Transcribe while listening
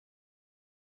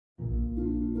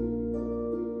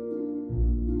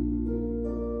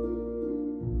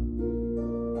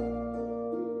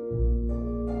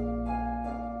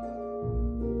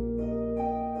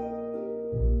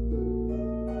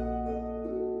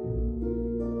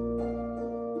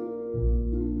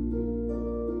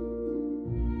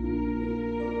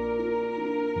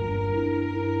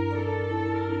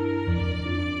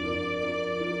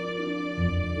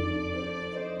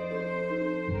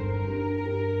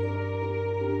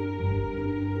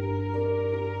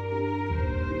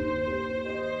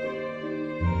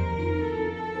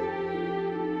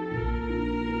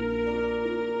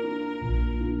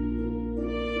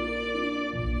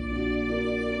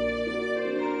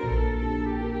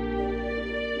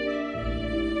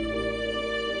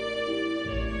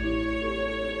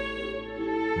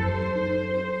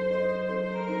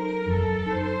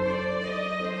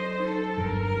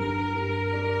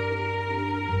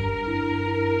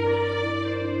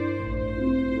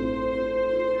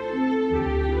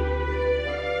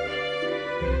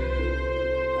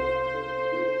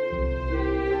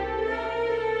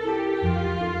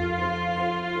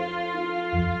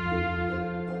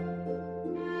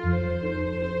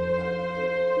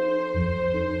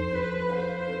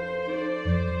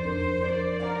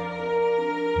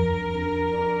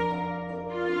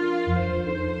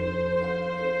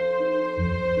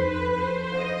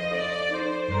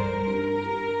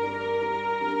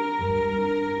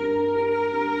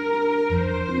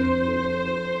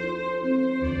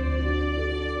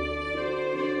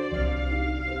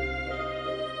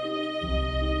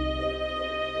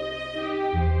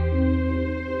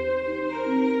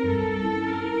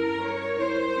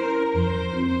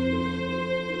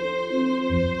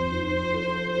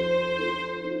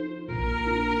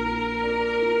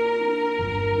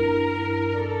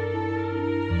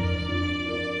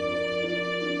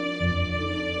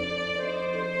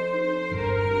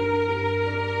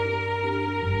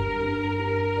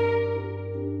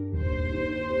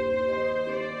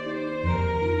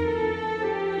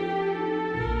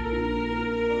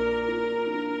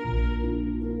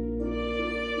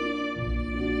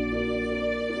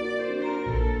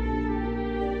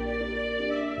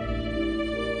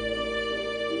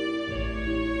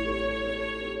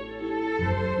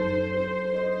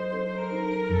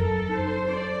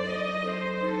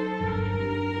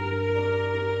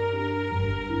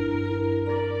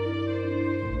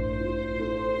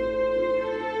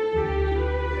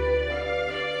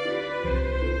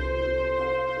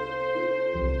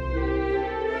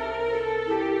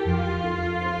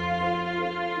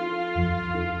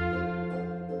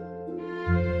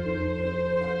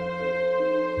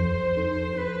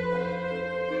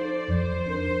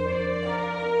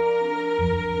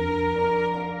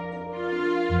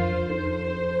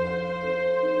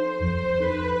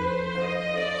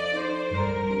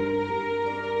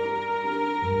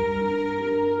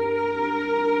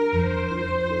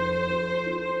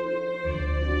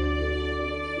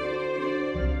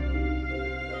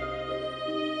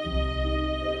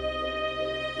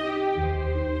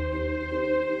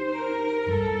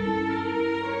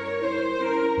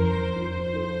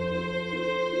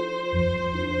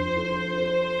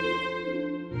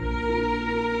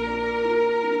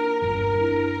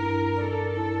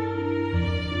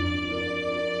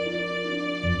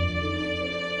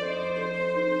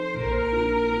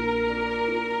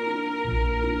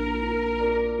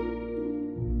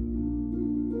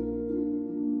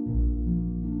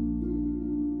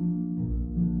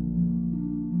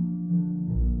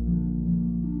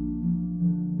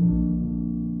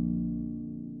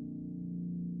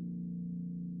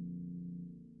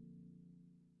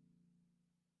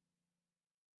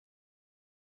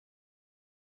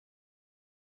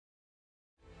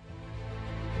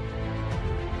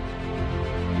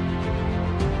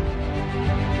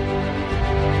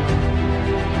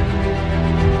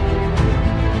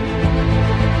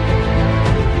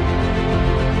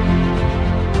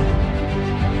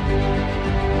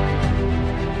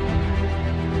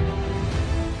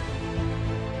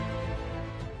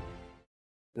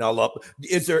And I'll up.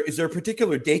 Is there a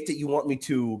particular date that you want me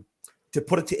to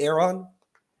put it to air on?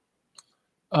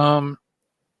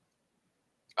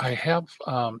 I have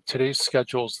today's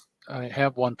schedules. I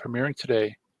have one premiering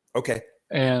today. Okay.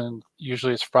 And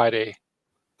usually it's Friday.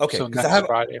 Okay. So next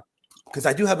Friday. Because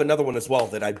I do have another one as well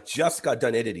that I just got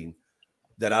done editing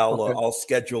that I'll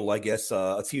schedule, I guess,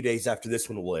 a few days after this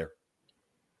one will air.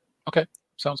 Okay.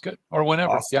 Sounds good. Or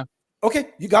whenever. Awesome. Yeah. Okay.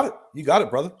 You got it. You got it,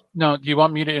 brother. Now, do you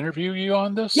want me to interview you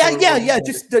on this? Yeah.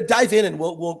 Just dive in and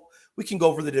we can go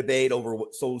over the debate over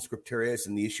what Sola Scriptura is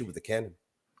and the issue with the canon.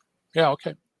 Yeah.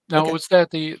 Okay. Now, was that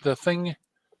the thing?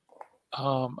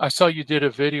 I saw you did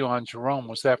a video on Jerome.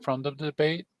 Was that from the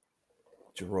debate?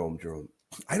 Jerome.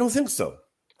 I don't think so.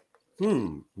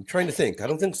 I'm trying to think. I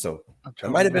don't think so. It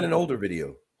might have been an older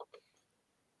video.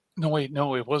 No, wait.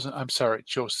 No, it wasn't. I'm sorry.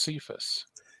 Josephus.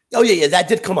 Oh, yeah. That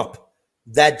did come up.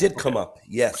 Come up.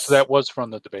 Yes. So that was from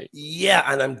the debate. Yeah.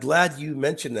 And I'm glad you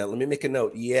mentioned that. Let me make a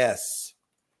note. Yes.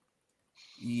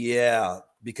 Yeah.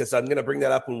 Because I'm going to bring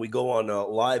that up when we go on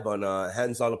live on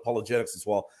Hands-On Apologetics as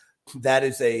well. That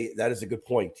is a good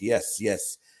point. Yes.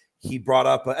 He brought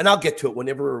up, and I'll get to it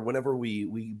whenever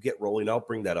we get rolling. I'll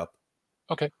bring that up.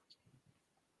 Okay.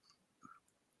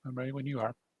 I'm ready when you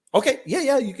are. Okay.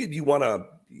 Yeah. You want to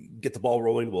get the ball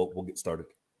rolling? We'll get started.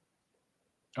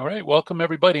 All right. Welcome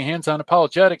everybody. Hands-On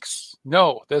Apologetics.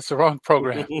 No, that's the wrong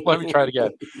program. Let me try it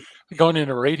again. Going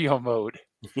into radio mode.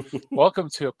 Welcome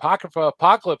to Apocrypha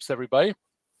Apocalypse, everybody.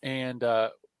 And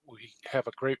we have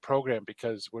a great program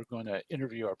because we're going to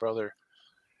interview our brother,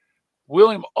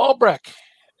 William Albrecht.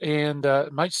 And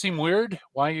it might seem weird.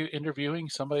 Why are you interviewing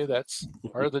somebody that's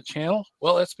part of the channel?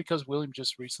 Well, that's because William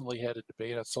just recently had a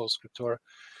debate on Sola Scriptura.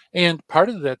 And part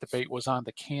of that debate was on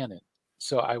the canon.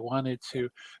 So I wanted to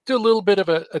do a little bit of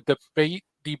a debate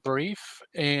debrief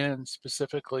and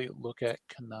specifically look at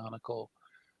canonical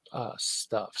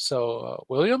stuff. So,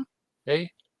 William, hey,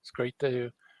 it's great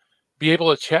to be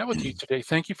able to chat with you today.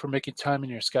 Thank you for making time in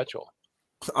your schedule.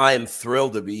 I am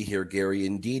thrilled to be here, Gary.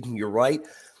 Indeed, you're right.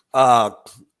 A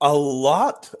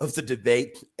lot of the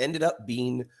debate ended up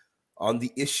being on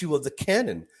the issue of the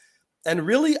canon. And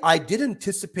really, I did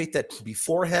anticipate that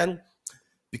beforehand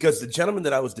because the gentleman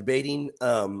that I was debating,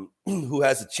 who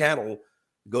has a channel,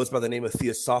 goes by the name of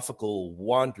Theosophical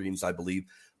Wanderings, I believe.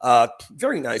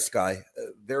 Very nice guy.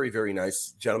 Very, very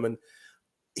nice gentleman.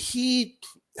 He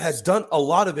has done a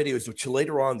lot of videos, which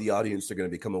later on the audience are going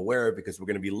to become aware of because we're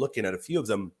going to be looking at a few of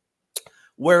them,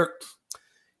 where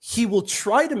he will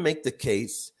try to make the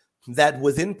case that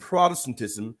within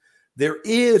Protestantism, there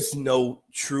is no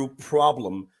true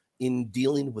problem in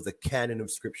dealing with the canon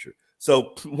of Scripture.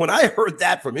 So when I heard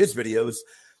that from his videos,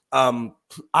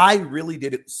 I really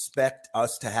did expect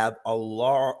us to have a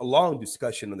long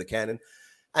discussion on the canon.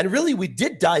 And really, we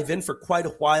did dive in for quite a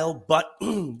while. But,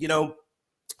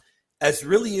 as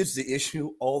really is the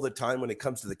issue all the time when it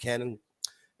comes to the canon,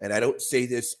 and I don't say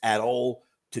this at all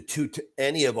to toot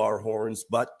any of our horns,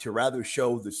 but to rather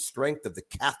show the strength of the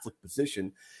Catholic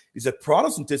position, is that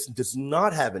Protestantism does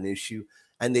not have an issue,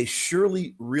 and they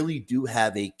surely really do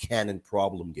have a canon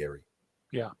problem, Gary.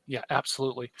 Yeah,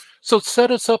 absolutely. So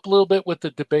set us up a little bit with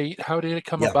the debate. How did it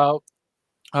come about?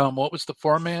 What was the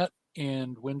format?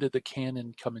 And when did the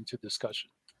canon come into discussion?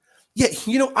 Yeah,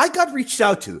 I got reached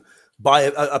out to by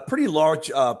a pretty large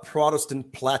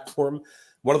Protestant platform,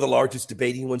 one of the largest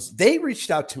debating ones. They reached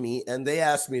out to me and they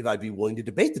asked me if I'd be willing to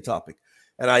debate the topic.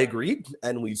 And I agreed,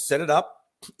 and we set it up.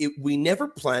 We never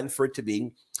planned for it to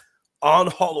be on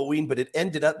Halloween, but it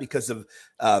ended up because of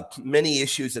many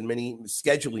issues and many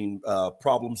scheduling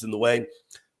problems in the way.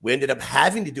 We ended up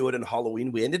having to do it on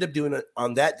Halloween. We ended up doing it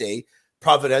on that day,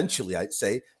 providentially, I'd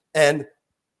say. And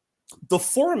the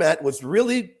format was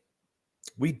really,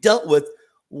 we dealt with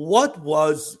what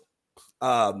was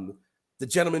the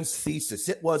gentleman's thesis.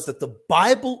 It was that the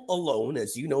Bible alone,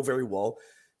 as you know very well,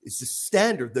 is the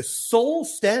standard, the sole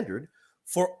standard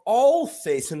for all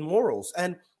faith and morals.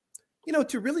 And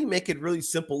to really make it really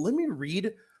simple, let me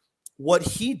read what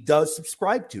he does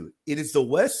subscribe to. It is the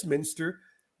Westminster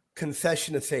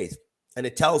Confession of Faith. And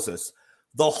it tells us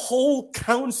the whole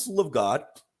counsel of God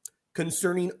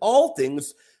concerning all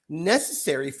things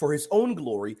necessary for his own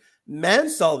glory,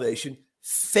 man's salvation,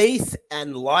 faith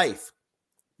and life.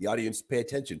 The audience, pay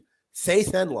attention.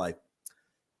 Faith and life.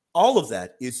 All of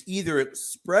that is either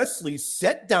expressly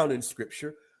set down in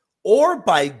Scripture or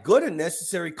by good and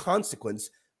necessary consequence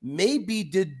may be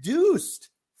deduced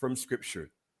from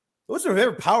Scripture. Those are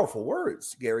very powerful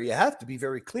words, Gary. You have to be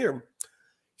very clear.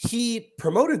 He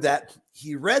promoted that.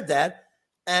 He read that.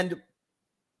 And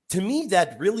to me,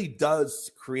 that really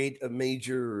does create a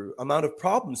major amount of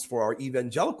problems for our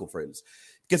evangelical friends.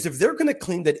 Because if they're going to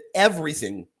claim that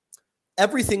everything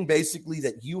basically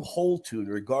that you hold to in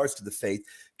regards to the faith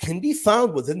can be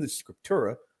found within the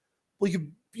Scriptura, well,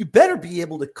 you better be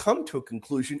able to come to a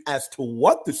conclusion as to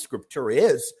what the Scriptura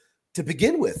is to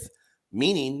begin with,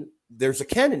 meaning there's a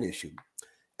canon issue.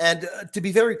 And to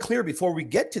be very clear, before we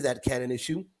get to that canon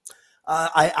issue,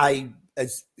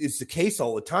 as is the case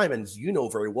all the time, and as you know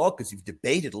very well, because you've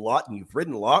debated a lot and you've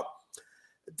written a lot,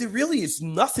 there really is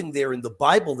nothing there in the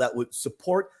Bible that would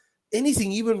support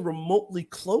anything even remotely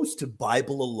close to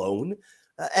Bible alone.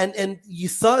 And you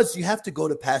have to go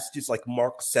to passages like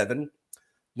Mark 7.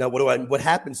 Now, what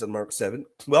happens in Mark 7?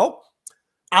 Well,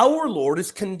 our Lord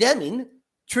is condemning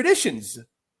traditions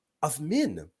of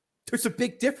men. There's a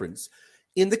big difference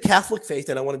in the Catholic faith,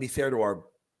 and I want to be fair to our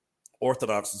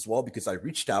Orthodox as well, because I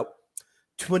reached out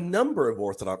to a number of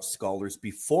Orthodox scholars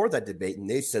before that debate, and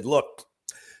they said, look,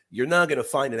 you're not going to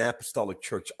find an apostolic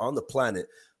church on the planet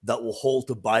that will hold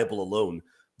the Bible alone.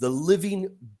 The living,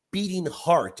 beating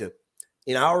heart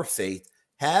in our faith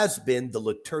has been the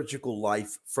liturgical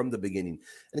life from the beginning.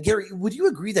 And Gary, would you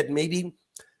agree that maybe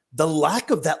the lack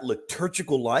of that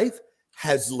liturgical life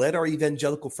has led our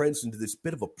evangelical friends into this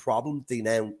bit of a problem they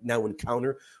now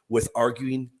encounter with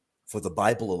arguing for the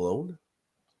Bible alone?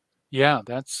 Yeah,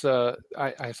 that's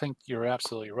I think you're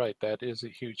absolutely right. That is a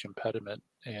huge impediment.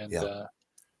 And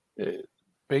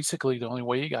basically the only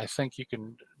way I think you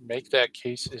can make that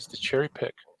case is to cherry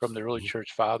pick from the early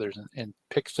church fathers and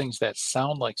pick things that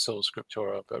sound like Sola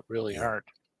Scriptura, but really aren't.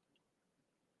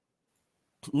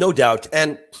 No doubt.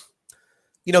 And,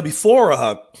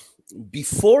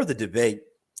 before the debate,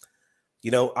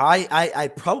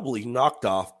 I probably knocked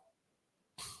off,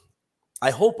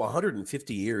 I hope,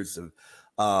 150 years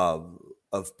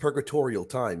of purgatorial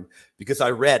time, because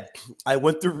I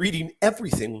went through reading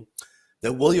everything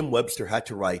that William Webster had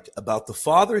to write about the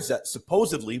fathers that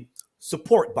supposedly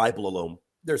support Bible alone.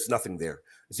 There's nothing there,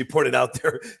 as he pointed out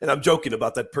there. And I'm joking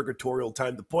about that purgatorial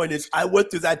time. The point is, I went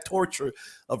through that torture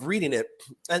of reading it,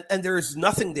 and there is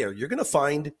nothing there. You're going to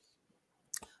find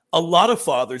a lot of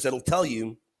fathers that'll tell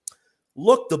you,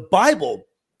 look, the Bible,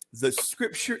 the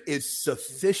Scripture is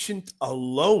sufficient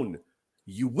alone.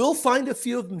 You will find a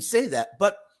few of them say that,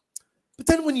 but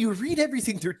then when you read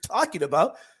everything they're talking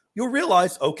about, you'll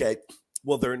realize, okay,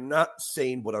 well, they're not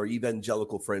saying what our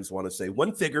evangelical friends want to say.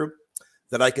 One figure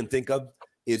that I can think of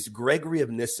is Gregory of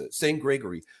Nyssa, St.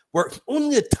 Gregory, where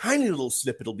only a tiny little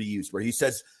snippet will be used, where he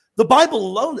says, the Bible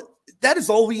alone, that is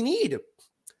all we need.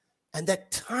 And that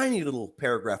tiny little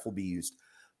paragraph will be used.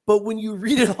 But when you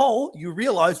read it all, you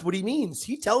realize what he means.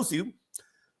 He tells you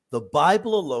the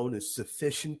Bible alone is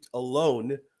sufficient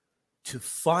alone to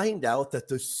find out that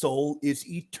the soul is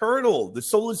eternal. The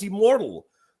soul is immortal.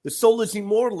 The soul is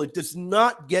immortal. It does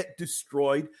not get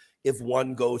destroyed if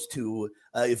one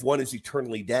is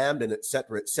eternally damned, and et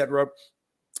cetera, et cetera.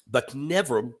 But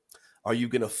never are you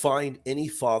going to find any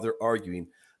father arguing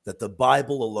that the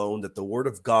Bible alone, that the Word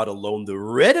of God alone, the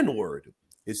written Word,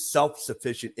 is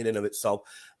self-sufficient in and of itself.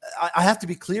 I have to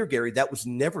be clear, Gary, that was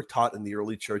never taught in the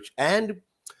early church. And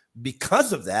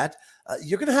because of that,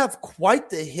 you're going to have quite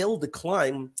the hill to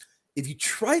climb if you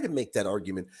try to make that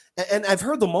argument. And I've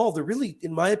heard them all. They're really,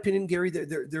 in my opinion, Gary,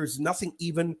 there's nothing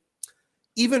even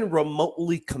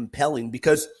remotely compelling,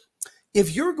 because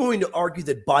if you're going to argue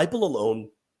that Bible alone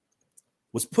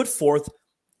was put forth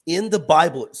in the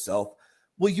Bible itself,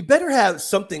 well, you better have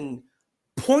something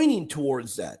pointing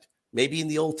towards that. Maybe in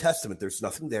the Old Testament, there's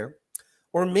nothing there.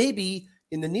 Or maybe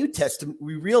in the New Testament,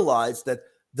 we realize that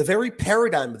the very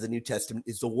paradigm of the New Testament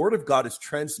is the Word of God is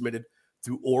transmitted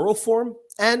through oral form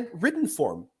and written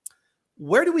form.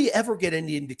 Where do we ever get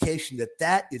any indication that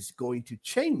that is going to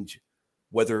change,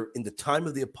 whether in the time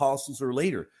of the apostles or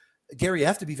later? Gary, you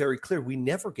have to be very clear. We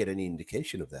never get any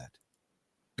indication of that.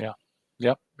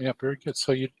 Yeah, very good.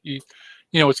 So you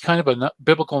it's kind of a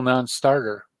biblical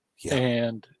non-starter,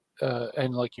 and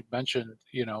like you mentioned,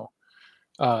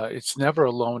 it's never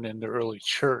alone in the early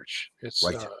church. It's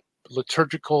right.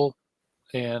 Liturgical,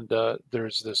 and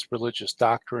there's this religious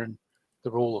doctrine, the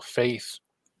rule of faith,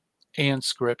 and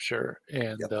Scripture,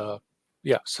 and the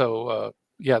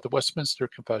Westminster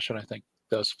Confession, I think,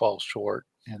 does fall short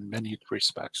in many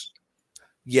respects.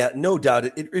 Yeah, no doubt,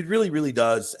 it really, really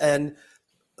does. And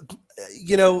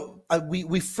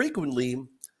we frequently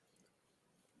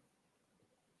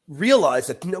realize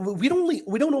that we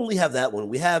don't only have that one.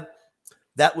 We have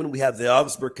that one. We have the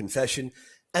Augsburg Confession,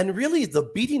 and really the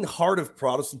beating heart of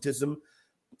Protestantism.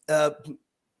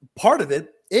 Part of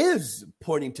it is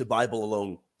pointing to Bible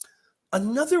alone.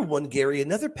 Another one, Gary,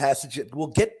 another passage that will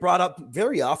get brought up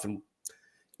very often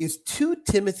is 2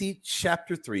 Timothy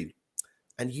chapter 3,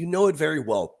 and you know it very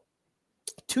well.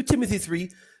 2 Timothy 3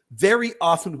 very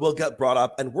often will get brought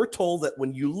up, and we're told that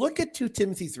when you look at 2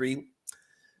 Timothy 3,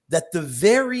 that the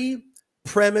very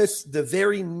premise, the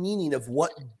very meaning of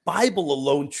what Bible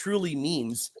alone truly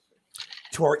means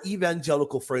to our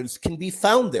evangelical friends can be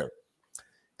found there.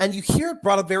 And you hear it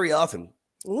brought up very often.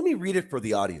 Let me read it for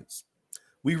the audience.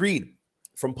 We read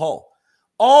from Paul,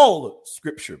 all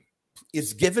scripture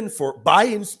is given by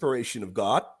inspiration of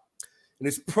God and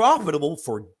is profitable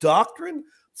for doctrine,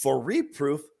 for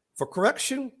reproof, for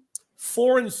correction,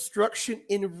 for instruction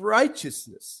in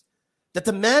righteousness, that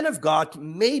the man of God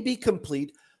may be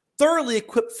complete, thoroughly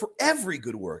equipped for every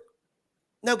good work.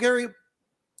 Now, Gary,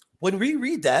 when we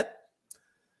read that,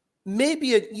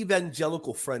 maybe an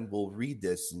evangelical friend will read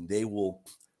this and they will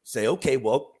say, okay,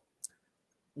 well,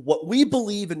 what we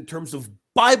believe in terms of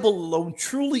Bible alone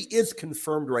truly is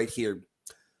confirmed right here.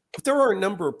 But there are a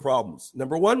number of problems.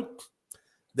 Number one,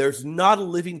 there's not a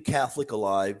living Catholic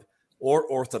alive or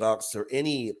Orthodox or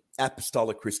any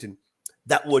apostolic Christian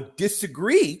that would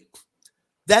disagree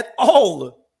that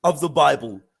all of the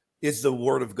Bible is the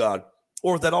Word of God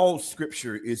or that all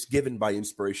Scripture is given by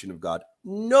inspiration of God.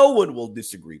 No one will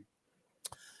disagree.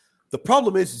 The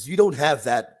problem is you don't have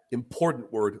that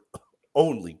important word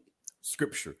only.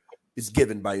 Scripture is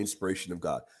given by inspiration of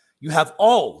God. You have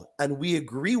all, and we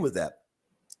agree with that.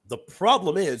 The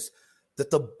problem is that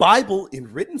the Bible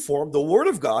in written form, the Word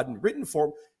of God in written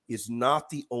form, is not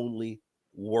the only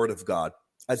Word of God,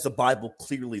 as the Bible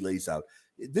clearly lays out.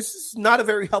 This is not a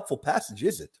very helpful passage,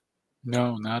 is it?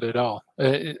 No, not at all.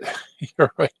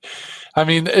 You're right. I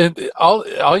mean,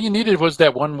 all you needed was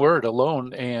that one word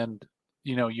alone, and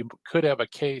you could have a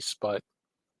case, but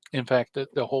in fact,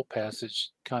 the whole passage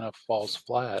kind of falls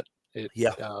flat.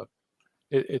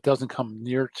 It doesn't come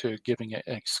near to giving an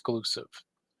exclusive,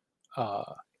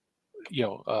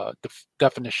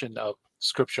 definition of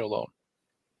Scripture alone.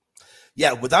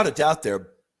 Yeah, without a doubt there.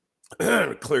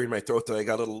 Clearing my throat there. I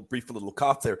got a little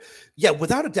cough there. Yeah,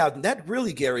 without a doubt. And that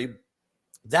really, Gary,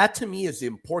 that to me is the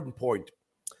important point,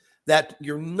 that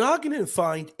you're not going to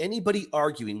find anybody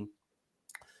arguing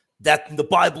that the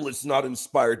Bible is not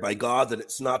inspired by God, that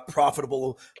it's not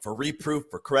profitable for reproof,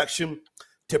 for correction,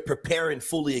 to prepare and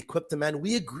fully equip the man.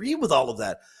 We agree with all of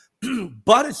that.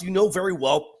 But as you know very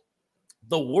well,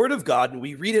 the Word of God, and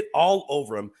we read it all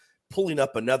over him, pulling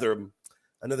up another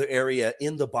area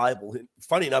in the Bible.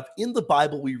 Funny enough, in the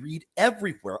Bible, we read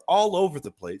everywhere, all over the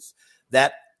place,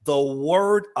 that the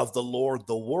word of the Lord,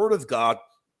 the Word of God,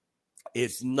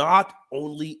 is not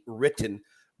only written,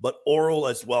 but oral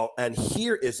as well. And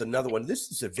here is another one.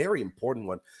 This is a very important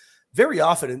one. Very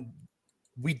often, and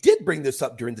we did bring this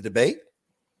up during the debate,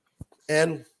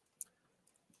 and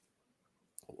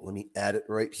let me add it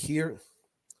right here.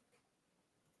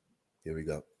 Here we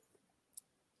go.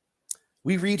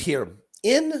 We read here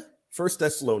in 1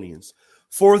 Thessalonians,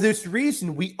 for this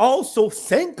reason we also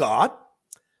thank God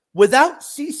without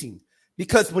ceasing,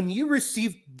 because when you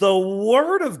received the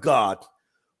word of God,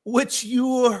 which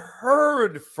you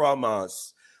heard from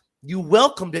us, you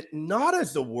welcomed it not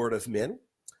as the word of men,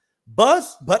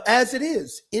 but as it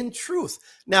is in truth.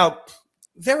 Now,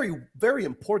 very, very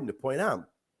important to point out,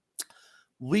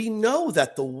 we know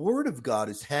that the word of God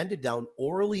is handed down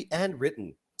orally and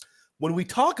written. When we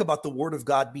talk about the word of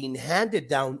God being handed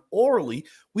down orally,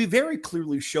 we very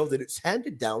clearly show that it's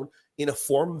handed down in a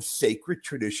form of sacred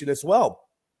tradition as well.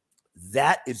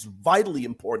 That is vitally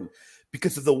important,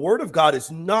 because if the word of God is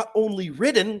not only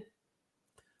written,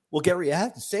 well, Gary, I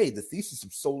have to say the thesis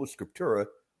of Sola Scriptura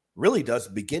really does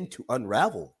begin to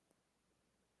unravel.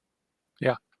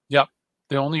 Yeah.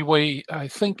 The only way, I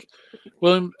think,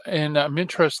 William, and I'm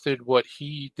interested what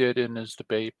he did in his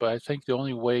debate, but I think the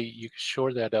only way you can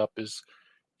shore that up is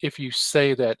if you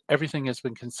say that everything has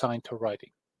been consigned to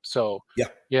writing. So,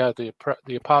 the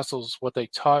apostles, what they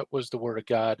taught was the word of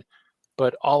God,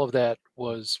 but all of that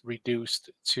was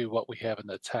reduced to what we have in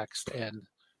the text, and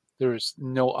there's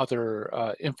no other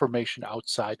information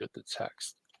outside of the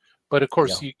text. But of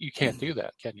course, you can't do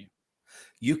that, can you?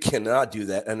 You cannot do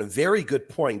that. And a very good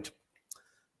point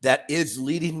that is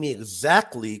leading me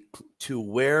exactly to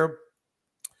where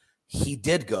he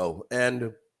did go.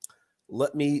 And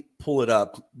let me pull it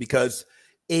up, because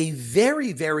a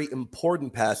very, very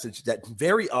important passage that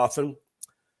very often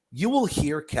you will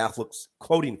hear Catholics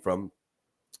quoting from.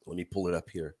 Let me pull it up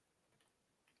here.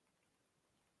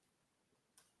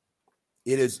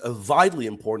 It is a vitally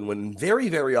important one, very,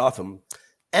 very often,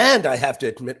 and I have to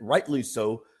admit, rightly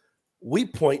so, we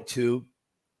point to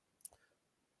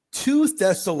 2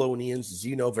 Thessalonians, as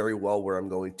you know very well where I'm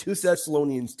going, 2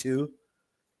 Thessalonians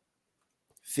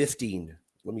 2:15.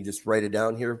 Let me just write it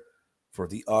down here for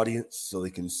the audience so they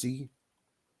can see.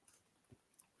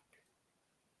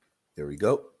 There we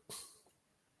go.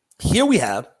 Here we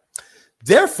have,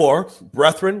 therefore,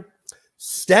 brethren,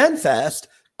 stand fast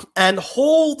and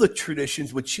hold the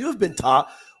traditions which you have been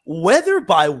taught, whether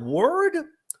by word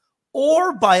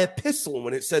or by epistle.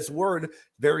 When it says word,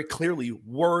 very clearly,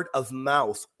 word of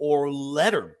mouth or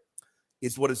letter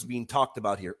is what is being talked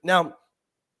about here. Now,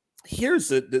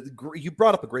 here's you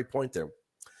brought up a great point there.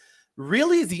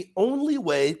 Really, the only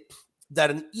way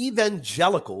that an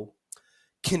evangelical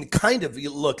can kind of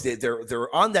look,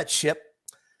 they're on that ship,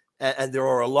 and there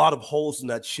are a lot of holes in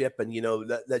that ship, and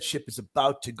that ship is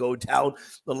about to go down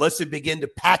unless they begin to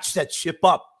patch that ship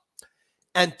up.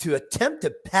 And to attempt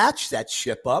to patch that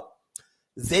ship up,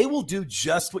 they will do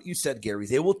just what you said, Gary.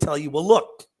 They will tell you, well,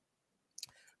 look,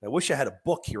 I wish I had a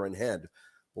book here in hand.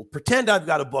 Well, pretend I've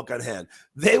got a book on hand.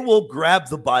 They will grab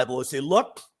the Bible and say,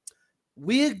 look,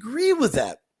 we agree with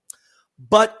that.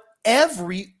 But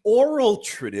every oral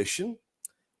tradition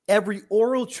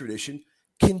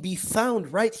can be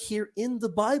found right here in the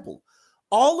Bible.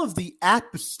 All of the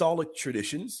apostolic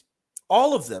traditions,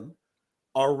 all of them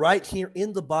are right here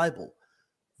in the Bible.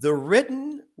 The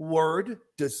written word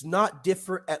does not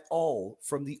differ at all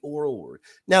from the oral word.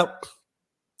 Now,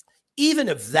 even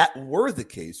if that were the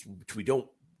case, which we don't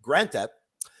grant that,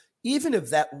 even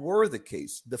if that were the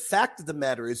case, the fact of the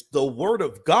matter is the word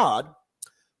of God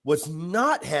was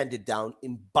not handed down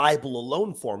in Bible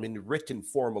alone form, in written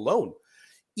form alone.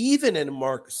 Even in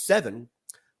Mark 7,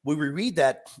 we read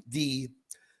that the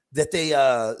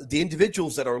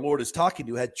individuals that our Lord is talking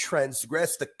to had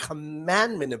transgressed the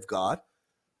commandment of God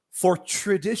for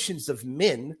traditions of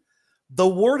men. The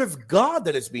word of God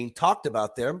that is being talked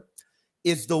about there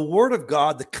is the word of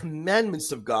God, the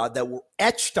commandments of God that were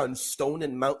etched on stone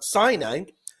in Mount Sinai,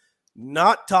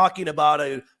 not talking about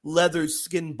a leather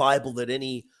skin Bible that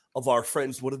any of our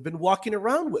friends would have been walking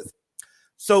around with.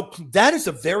 So that is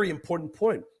a very important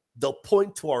point. They'll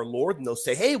point to our Lord and they'll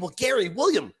say, hey, well, Gary,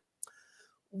 William,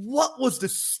 what was the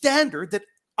standard that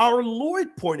our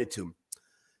Lord pointed to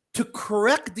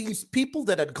correct these people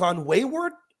that had gone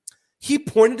wayward? He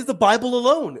pointed to the Bible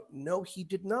alone. No, he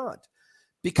did not.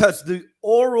 Because the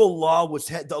oral law was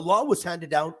handed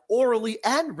down orally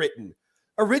and written,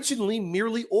 originally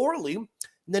merely orally, and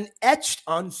then etched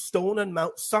on stone on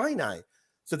Mount Sinai.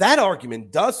 So that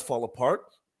argument does fall apart.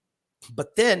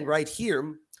 But then right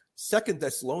here, 2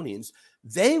 Thessalonians,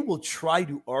 they will try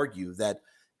to argue that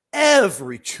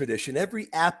every tradition, every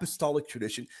apostolic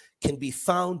tradition can be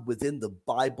found within the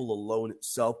Bible alone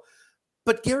itself.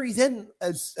 But Gary, then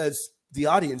as the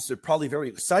audience, they're probably very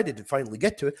excited to finally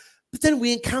get to it. But then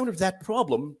we encounter that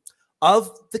problem of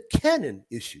the canon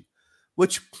issue,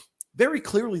 which very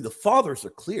clearly the fathers are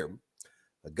clear.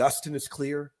 Augustine is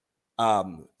clear.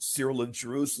 Cyril of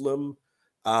Jerusalem,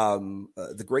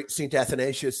 the great Saint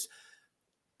Athanasius.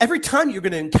 Every time you're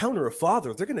going to encounter a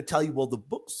father, they're going to tell you, well, the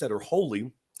books that are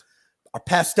holy are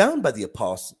passed down by the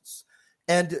apostles.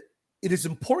 And it is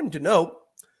important to note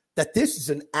that this is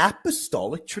an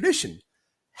apostolic tradition,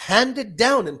 handed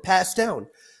down and passed down.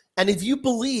 And if you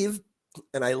believe,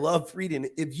 and I love reading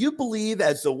it, if you believe,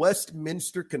 as the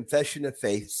Westminster Confession of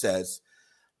Faith says,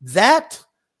 that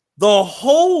the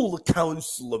whole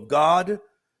counsel of God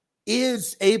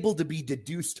is able to be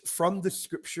deduced from the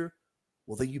scripture,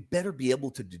 well, then you better be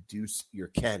able to deduce your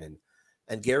canon.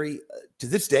 And Gary, to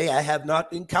this day, I have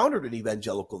not encountered an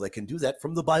evangelical that can do that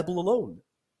from the Bible alone.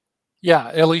 Yeah,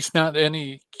 at least not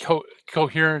any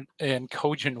coherent and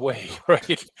cogent way,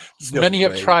 right? No Many way.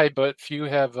 have tried, but few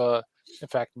have, in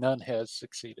fact, none has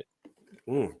succeeded.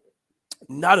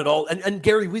 Not at all. And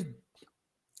Gary,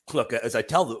 look, as I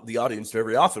tell the audience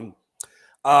very often,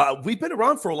 we've been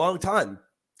around for a long time.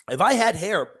 If I had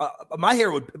hair, my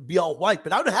hair would be all white,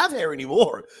 but I don't have hair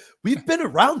anymore. We've been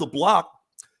around the block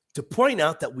to point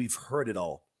out that we've heard it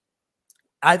all.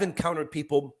 I've encountered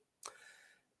people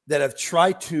that have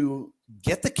tried to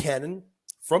get the canon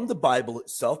from the Bible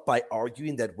itself by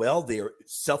arguing that, well, they are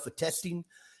self-attesting.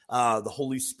 The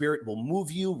Holy Spirit will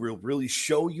move you, will really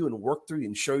show you and work through you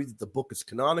and show you that the book is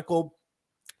canonical.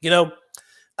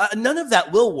 None of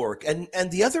that will work. And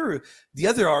the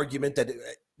other argument that,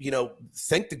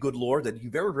 thank the good Lord that you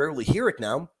very rarely hear it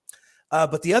now,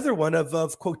 but the other one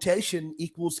of quotation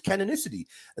equals canonicity.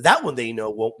 That one they know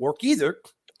won't work either,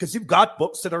 because you've got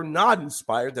books that are not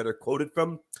inspired that are quoted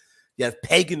from. You have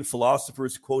pagan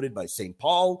philosophers quoted by St.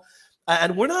 Paul.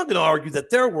 And we're not going to argue that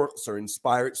their works are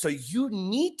inspired. So you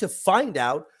need to find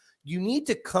out, you need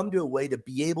to come to a way to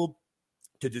be able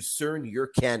to discern your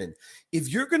canon. If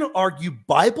you're going to argue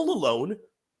Bible alone,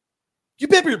 you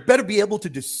better be able to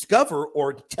discover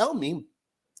or tell me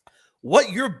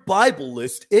what your Bible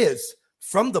list is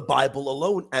from the Bible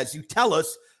alone, as you tell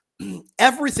us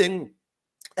everything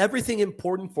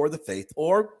important for the faith,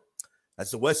 or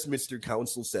as the Westminster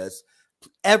Council says,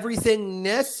 everything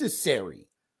necessary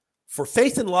for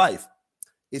faith and life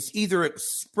is either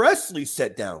expressly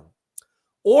set down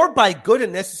or by good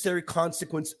and necessary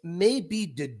consequence may be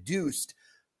deduced.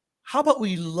 How about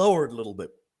we lower it a little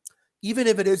bit? Even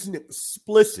if it isn't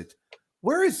explicit,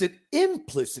 where is it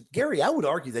implicit? Gary, I would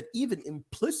argue that even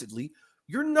implicitly,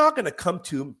 you're not going to come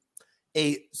to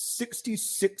a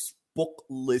 66 book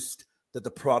list that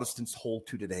the Protestants hold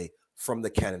to today from the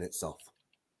canon itself.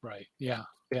 Right. Yeah.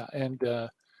 Yeah. And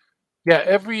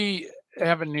every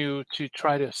avenue to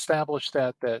try to establish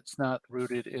that's not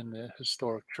rooted in the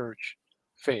historic church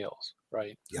fails.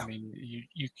 Right. Yeah. I mean,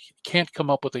 you can't come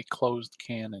up with a closed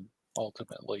canon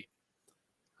ultimately,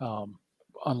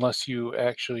 unless you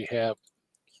actually have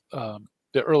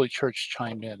the early church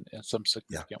chime in some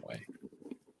significant way.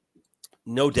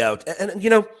 No doubt. And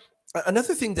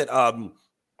another thing that,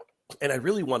 and I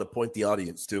really want to point the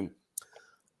audience to,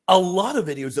 a lot of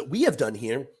videos that we have done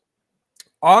here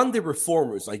on the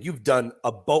Reformers, like you've done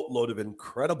a boatload of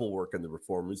incredible work on the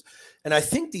Reformers. And I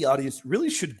think the audience really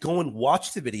should go and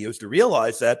watch the videos to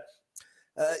realize that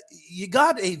you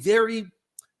got a very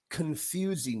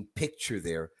confusing picture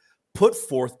there put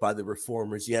forth by the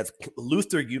Reformers. You have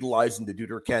Luther utilizing the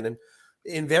Deuterocanon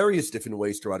in various different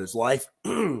ways throughout his life.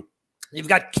 You've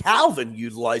got Calvin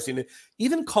utilizing it,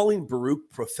 even calling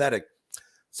Baruch prophetic.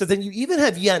 So then you even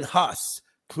have Jan Hus,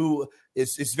 who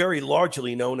is very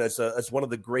largely known as one of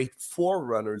the great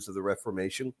forerunners of the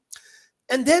Reformation.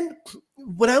 And then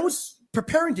when I was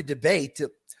preparing to debate,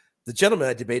 the gentleman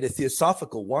I debated,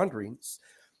 Theosophical Wanderings,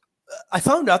 I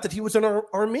found out that he was an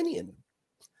Arminian.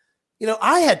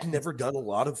 I had never done a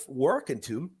lot of work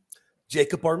into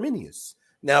Jacob Arminius.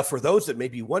 Now, for those that may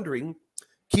be wondering,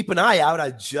 keep an eye out.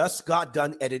 I just got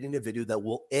done editing a video that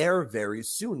will air very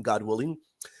soon, God willing,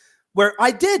 where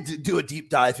I did do a deep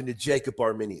dive into Jacob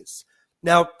Arminius.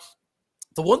 Now,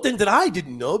 the one thing that I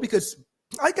didn't know, because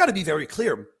I got to be very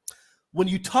clear, when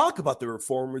you talk about the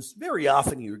Reformers, very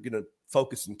often you're going to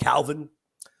focus on Calvin,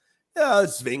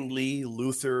 Zwingli,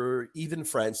 Luther, even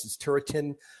Francis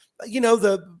Turretin,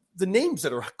 the names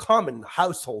that are common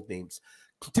household names.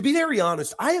 To be very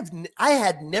honest, I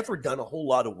had never done a whole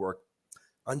lot of work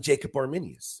on Jacob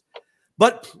Arminius.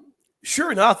 But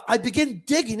sure enough, I began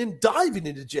digging and diving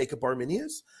into Jacob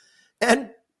Arminius. And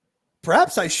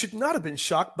perhaps I should not have been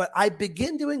shocked, but I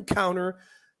began to encounter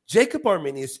Jacob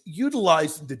Arminius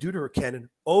utilizing the Deuterocanon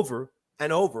over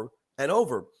and over and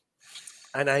over.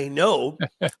 And I know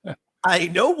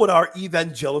what our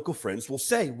evangelical friends will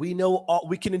say. We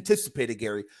can anticipate it,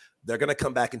 Gary. They're going to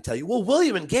come back and tell you, well,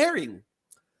 William and Gary,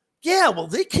 yeah, well,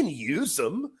 they can use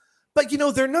them, but,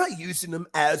 they're not using them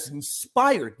as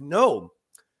inspired. No,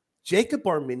 Jacob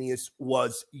Arminius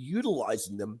was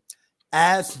utilizing them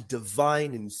as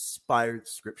divine inspired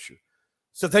scripture.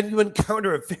 So then you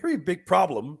encounter a very big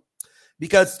problem,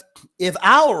 because if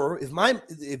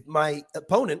my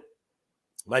opponent,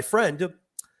 my friend,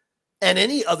 and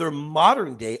any other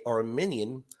modern day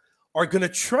Arminian are going to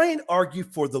try and argue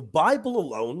for the Bible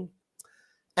alone,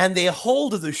 and they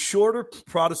hold to the shorter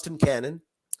Protestant canon,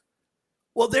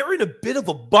 well, they're in a bit of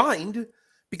a bind,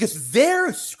 because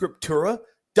their Scriptura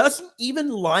doesn't even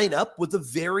line up with the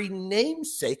very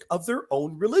namesake of their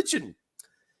own religion.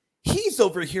 He's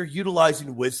over here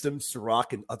utilizing Wisdom,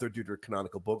 Sirach, and other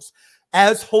deuterocanonical books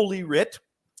as Holy Writ,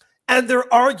 and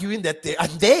they're arguing that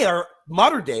they are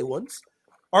modern day ones,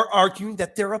 are arguing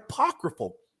that they're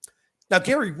apocryphal. Now,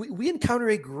 Gary, we encounter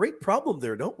a great problem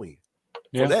there, don't we?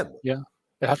 Yeah, for them. Yeah,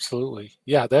 absolutely.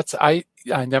 Yeah, I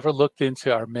never looked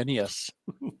into Arminius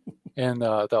and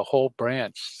the whole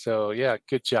branch. So yeah,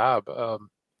 good job.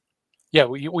 Yeah,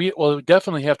 we'll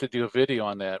definitely have to do a video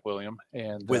on that, William.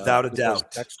 And without a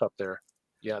doubt, text up there.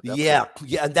 Yeah, definitely.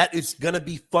 yeah, and that is going to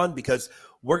be fun, because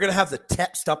we're going to have the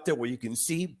text up there where you can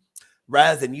see,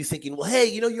 rather than you thinking, well, hey,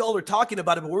 you all are talking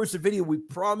about it, but where's the video? We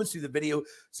promise you the video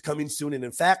is coming soon. And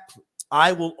in fact,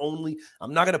 I'm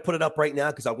not going to put it up right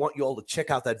now because I want you all to check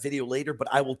out that video later, but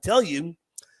I will tell you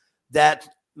that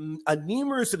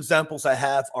numerous examples I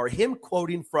have are him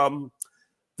quoting from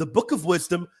the Book of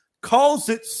Wisdom, calls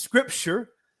it scripture,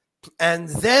 and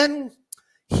then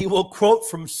he will quote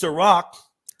from Sirach.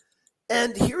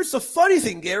 And here's the funny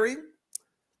thing, Gary.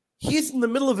 He's in the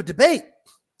middle of a debate.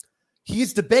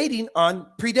 He's debating on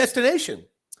predestination.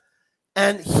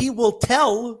 And he will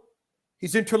tell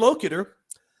his interlocutor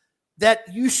that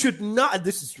you should not, and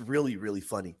this is really, really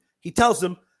funny. He tells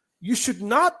him, you should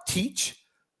not teach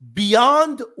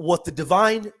beyond what the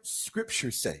divine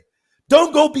scriptures say.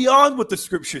 Don't go beyond what the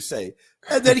scriptures say.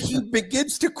 And then he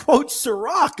begins to quote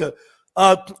Sirach.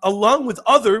 along with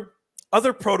other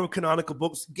proto-canonical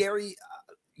books. Gary,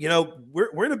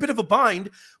 we're in a bit of a bind.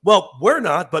 Well, we're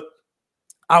not, but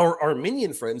our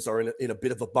Arminian friends are in a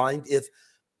bit of a bind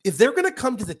if they're going to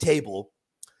come to the table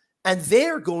and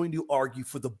they're going to argue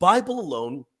for the Bible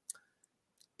alone.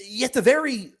 Yet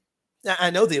I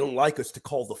know they don't like us to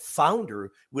call the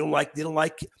founder. They don't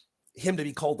like him to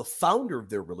be called the founder of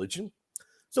their religion.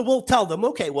 So we'll tell them,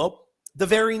 okay, well, the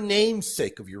very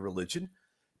namesake of your religion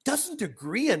doesn't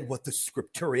agree on what the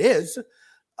Scriptura is,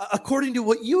 according to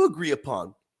what you agree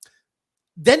upon.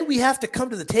 Then we have to come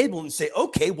to the table and say,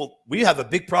 okay, well, we have a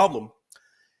big problem.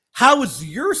 How is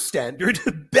your standard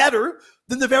better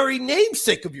than the very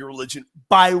namesake of your religion?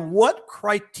 By what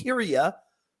criteria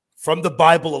from the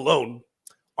Bible alone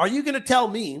are you going to tell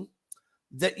me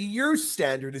that your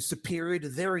standard is superior to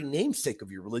the very namesake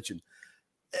of your religion?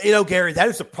 Gary, that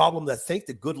is a problem that, thank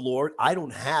the good Lord, I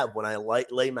don't have when I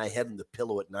lay my head on the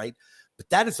pillow at night. But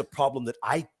that is a problem that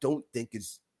I don't think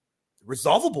is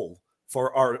resolvable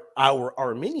for our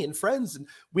Arminian friends. And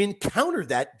we encountered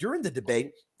that during the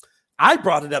debate. I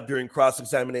brought it up during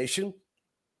cross-examination,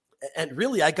 and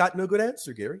really, I got no good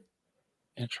answer, Gary.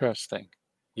 Interesting.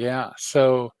 Yeah.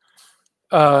 So,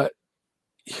 well,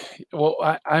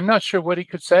 I'm not sure what he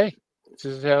could say.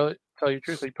 To tell you the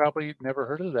truth, he probably never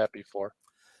heard of that before.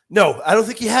 No, I don't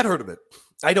think he had heard of it.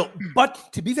 I don't.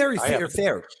 But to be very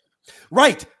fair,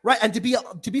 right, and to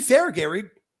be fair, Gary,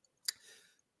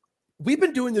 we've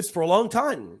been doing this for a long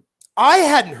time. I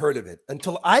hadn't heard of it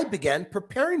until I began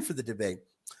preparing for the debate.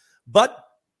 But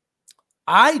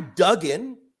I dug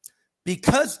in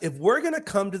because if we're going to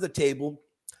come to the table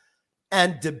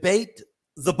and debate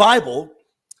the Bible,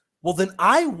 well, then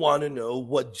I want to know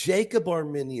what Jacob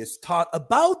Arminius taught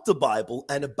about the Bible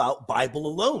and about Bible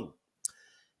alone.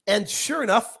 And sure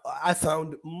enough, I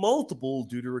found multiple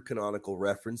deuterocanonical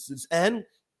references, and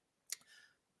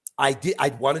I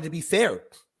wanted to be fair.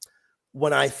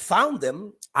 When I found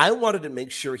them, I wanted to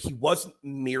make sure he wasn't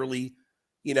merely,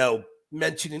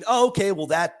 mentioning, oh, okay, well,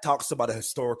 that talks about a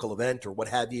historical event or what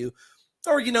have you,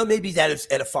 or, maybe that is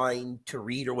edifying to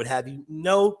read or what have you.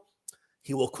 No,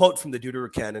 he will quote from the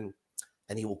Deuterocanon,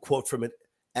 and he will quote from it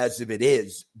as if it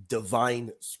is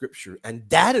divine scripture. And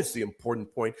that is the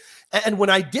important point. And when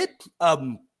I did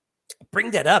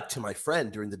bring that up to my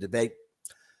friend during the debate,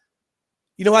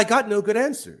 I got no good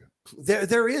answer.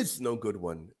 There is no good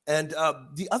one. And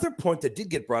the other point that did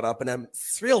get brought up, and I'm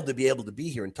thrilled to be able to be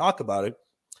here and talk about it,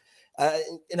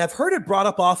 and I've heard it brought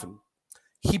up often.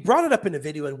 He brought it up in a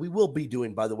video, and we will be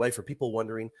doing, by the way, for people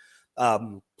wondering,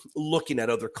 looking at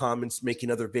other comments,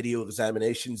 making other video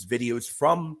examinations, videos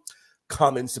from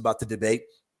comments about the debate.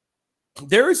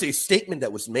 There is a statement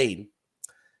that was made,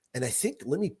 and I think,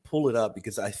 let me pull it up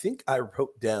because I think I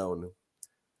wrote down,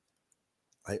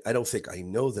 I don't think I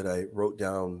know that I wrote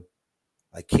down,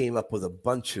 I came up with a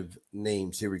bunch of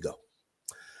names. Here we go.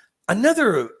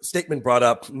 Another statement brought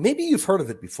up, maybe you've heard of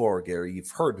it before, Gary,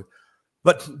 you've heard,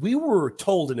 but we were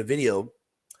told in a video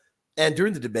and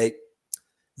during the debate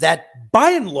that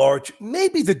by and large,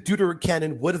 maybe the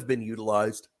Deuterocanon would have been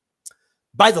utilized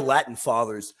by the Latin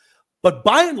fathers, but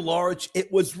by and large,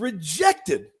 it was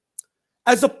rejected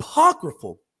as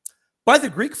apocryphal by the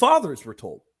Greek fathers, we're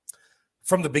told,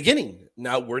 from the beginning.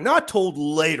 Now, we're not told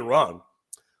later on.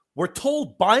 We're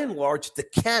told by and large the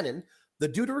canon, the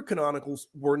Deuterocanonicals,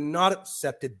 were not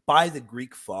accepted by the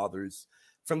Greek fathers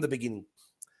from the beginning.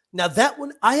 Now, that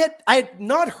one, I had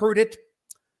not heard it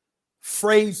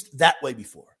phrased that way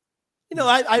before.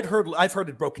 I've heard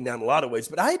it broken down a lot of ways,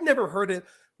 but I had never heard it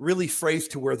really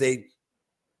phrased to where they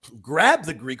grab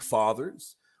the Greek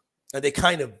fathers and they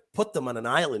kind of put them on an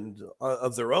island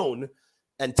of their own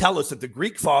and tell us that the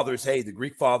Greek fathers,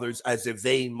 as if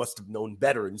they must have known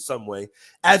better in some way,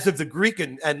 as if the Greek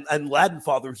and Latin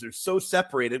fathers are so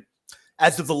separated,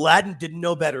 as if the Latin didn't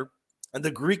know better and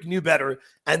the Greek knew better,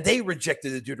 and they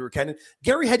rejected the Deuterocanon.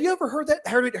 Gary, had you ever heard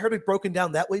it broken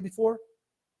down that way before?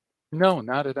 No,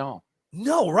 not at all.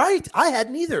 No, right? I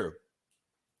hadn't either.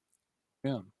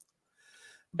 Yeah,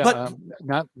 but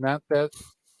not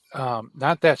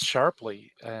that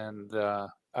sharply, and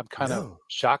I'm kind of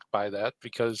shocked by that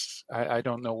because I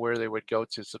don't know where they would go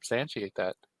to substantiate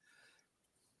that.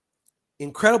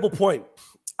 Incredible point.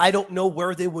 I don't know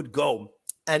where they would go,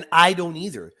 and I don't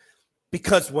either.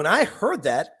 Because when I heard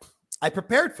that, I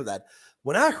prepared for that.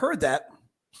 When I heard that,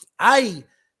 I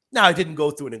didn't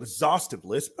go through an exhaustive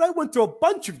list, but I went through a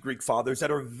bunch of Greek fathers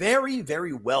that are very,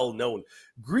 very well known.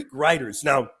 Greek writers.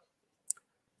 Now,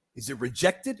 is it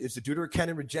rejected? Is the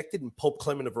Deuterocanon rejected in Pope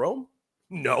Clement of Rome?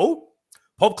 No.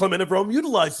 Pope Clement of Rome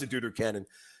utilized the Deuterocanon.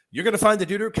 You're going to find the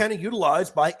Deuterocanon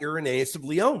utilized by Irenaeus of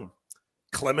Lyon.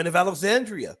 Clement of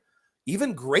Alexandria,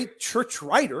 even great church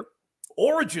writer,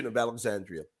 Origen of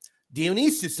Alexandria,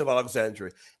 Dionysius of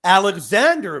Alexandria,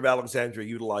 Alexander of Alexandria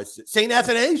utilized it, St.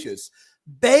 Athanasius,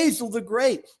 Basil the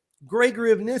Great,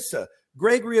 Gregory of Nyssa,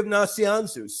 Gregory of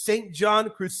Nazianzus, St. John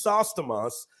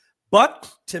Chrysostomos.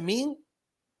 But to me,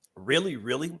 really,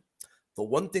 the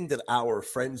one thing that our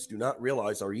friends do not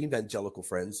realize, our evangelical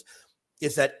friends,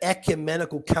 is that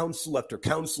ecumenical council after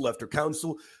council after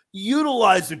council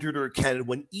utilize the Deuterocanon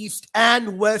when East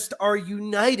and West are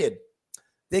united.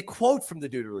 They quote from the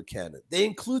Deuterocanon. They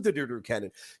include the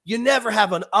Deuterocanon. You never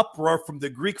have an uproar from the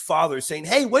Greek fathers saying,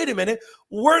 hey, wait a minute,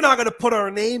 we're not going to put our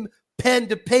name pen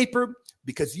to paper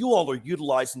because you all are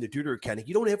utilizing the Deuterocanon.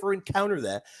 You don't ever encounter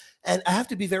that. And I have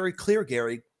to be very clear,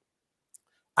 Gary,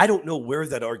 I don't know where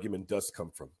that argument does come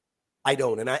from. I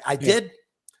don't. And I did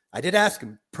ask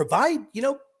him, provide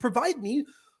me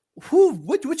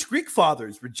which Greek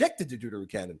fathers rejected the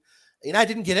Deuterocanon. And I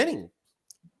didn't get any.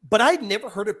 But I'd never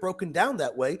heard it broken down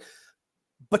that way.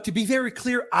 But to be very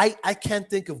clear, I can't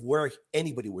think of where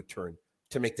anybody would turn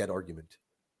to make that argument.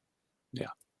 Yeah,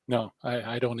 no,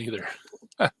 I don't either.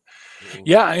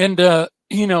 Yeah, and, I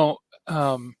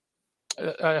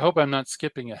hope I'm not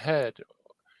skipping ahead,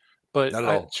 but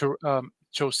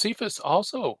Josephus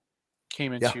also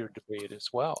came into your debate as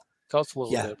well. Tell us a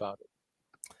little bit about it.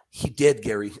 He did,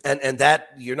 Gary. And that,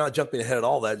 you're not jumping ahead at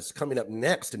all. That is coming up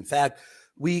next. In fact,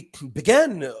 we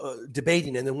began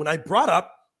debating, and then when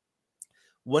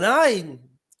I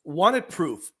wanted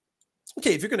proof,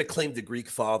 okay, if you're going to claim the Greek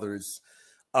fathers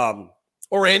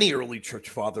or any early church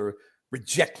father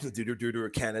rejected the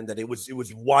Deuterocanon, that it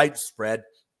was widespread,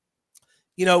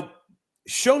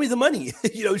 show me the money,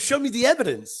 show me the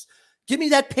evidence, give me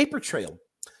that paper trail.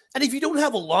 And if you don't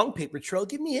have a long paper trail,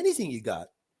 give me anything you got.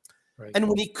 Right. And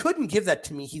when he couldn't give that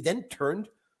to me, he then turned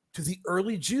to the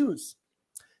early Jews.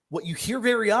 What you hear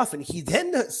very often, he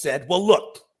then said, well,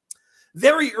 look,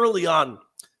 very early on,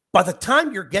 by the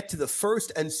time you get to the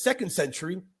 1st and 2nd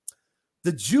century,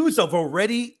 the Jews have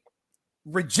already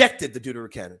rejected the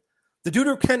Deuterocanon. The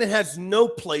Deuterocanon has no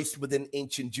place within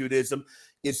ancient Judaism.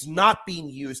 It's not being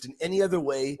used in any other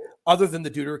way other than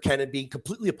the Deuterocanon being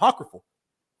completely apocryphal.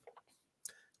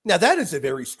 Now, that is a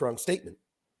very strong statement.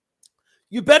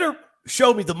 You better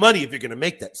show me the money if you're going to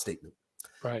make that statement.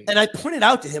 Right. And I pointed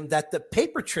out to him that the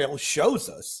paper trail shows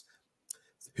us,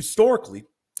 historically,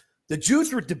 the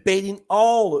Jews were debating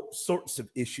all sorts of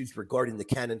issues regarding the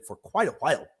canon for quite a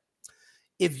while.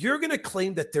 If you're going to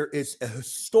claim that there is a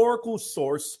historical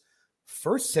source,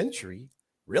 1st century,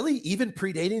 really, even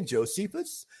predating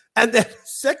Josephus, and then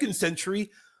 2nd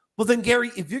century, well then,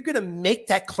 Gary, if you're going to make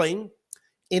that claim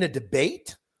in a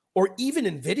debate or even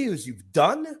in videos you've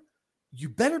done, you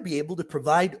better be able to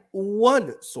provide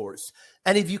one source.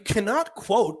 And if you cannot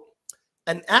quote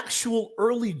an actual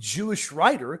early Jewish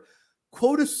writer,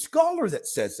 quote a scholar that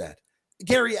says that.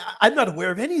 Gary, I'm not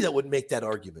aware of any that would make that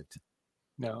argument.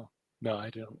 No, I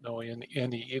don't know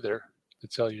any either, to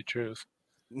tell you the truth.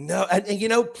 No, and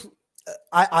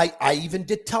I even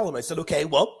did tell him, I said, okay,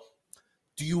 well,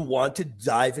 do you want to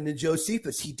dive into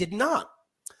Josephus? He did not.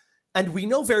 And we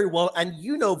know very well, and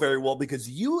you know very well, because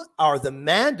you are the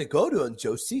man to go to on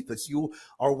Josephus. You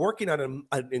are working on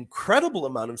an incredible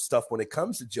amount of stuff when it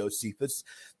comes to Josephus.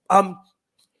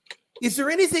 Is there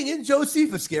anything in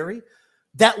Josephus, Gary,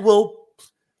 that will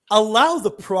allow the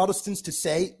Protestants to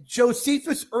say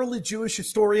Josephus, early Jewish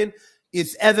historian,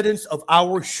 is evidence of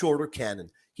our shorter canon?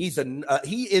 He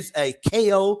is a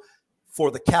KO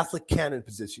for the Catholic canon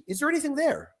position. Is there anything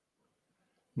there?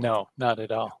 No, not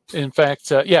at all. In fact,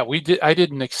 I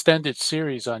did an extended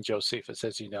series on Josephus,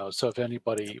 as you know. So if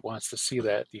anybody wants to see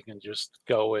that, you can just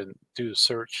go and do a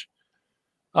search.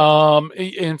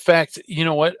 In fact, you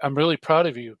know what? I'm really proud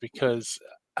of you because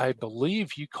I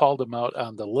believe you called him out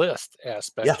on the list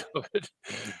aspect of it.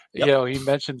 Yep. He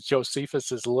mentioned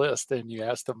Josephus's list, and you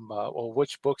asked him, well,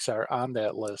 which books are on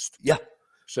that list? Yeah.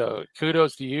 So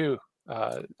kudos to you.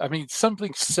 I mean,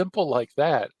 something simple like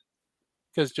that.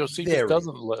 Because Josephus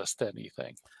doesn't list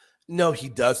anything. No, he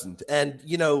doesn't. And,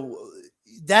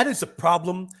 that is a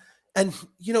problem. And,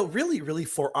 really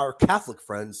for our Catholic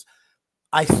friends,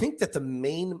 I think that the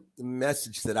main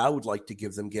message that I would like to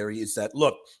give them, Gary, is that,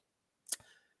 look,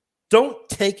 don't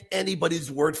take anybody's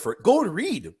word for it. Go and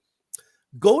read.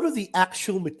 Go to the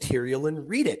actual material and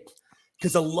read it.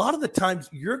 Because a lot of the times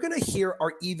you're going to hear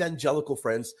our evangelical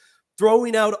friends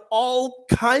throwing out all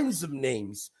kinds of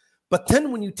names. But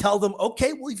then when you tell them,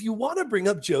 okay, well, if you want to bring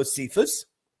up Josephus,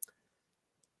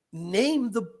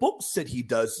 name the books that he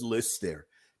does list there.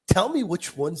 Tell me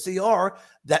which ones they are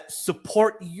that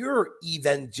support your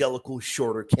evangelical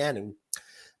shorter canon.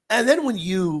 And then when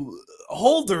you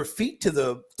hold their feet to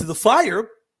the fire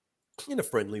in a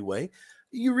friendly way,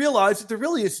 you realize that there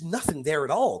really is nothing there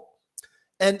at all.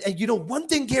 And one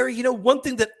thing, Gary, one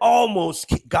thing that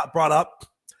almost got brought up,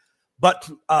 but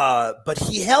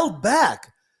he held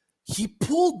back. He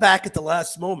pulled back at the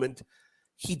last moment.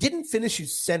 He didn't finish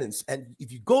his sentence. And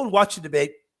if you go and watch the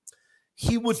debate,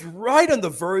 he was right on the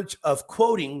verge of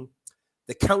quoting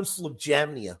the Council of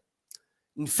Jamnia.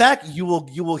 In fact, you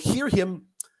will hear him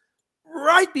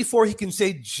right before he can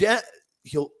say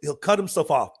he'll cut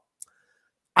himself off.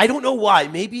 I don't know why.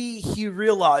 Maybe he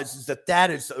realizes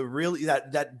that is a really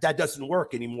that doesn't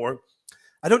work anymore.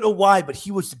 I don't know why, but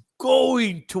he was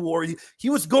going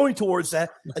towards that,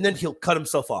 and then he'll cut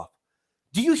himself off.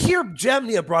 Do you hear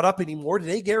Jamnia brought up anymore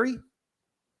today, Gary?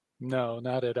 No,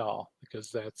 not at all,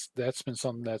 because that's been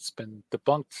something that's been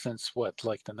debunked since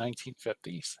like the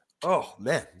 1950s. Oh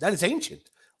man, that is ancient.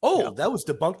 Oh, yeah. That was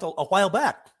debunked a while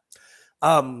back.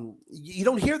 You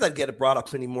don't hear that get brought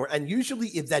up anymore. And usually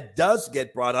if that does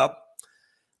get brought up,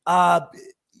 I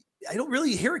don't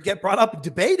really hear it get brought up in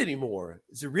debate anymore.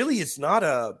 It's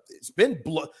been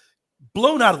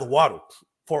blown out of the water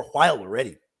for a while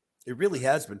already. It really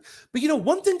has been. But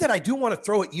one thing that I do want to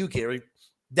throw at you, Gary,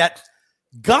 that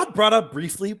God brought up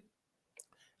briefly,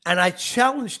 and I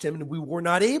challenged him, and we were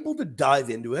not able to dive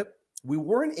into it. We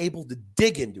weren't able to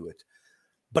dig into it,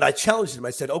 but I challenged him.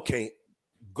 I said, okay,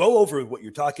 go over what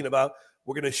you're talking about.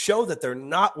 We're going to show that they're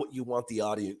not what you want the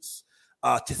audience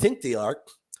to think they are.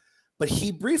 But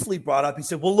he briefly brought up, he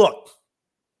said, well, look,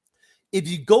 if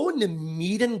you go into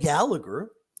Mead and Gallagher,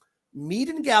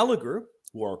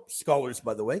 who are scholars,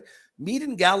 by the way, Mead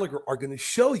and Gallagher are going to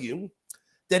show you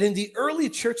that in the early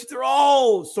church, they're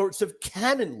all sorts of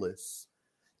canon lists.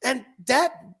 And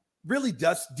that really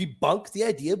does debunk the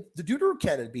idea of the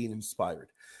Deuterocanon being inspired.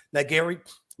 Now, Gary,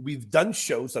 we've done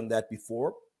shows on that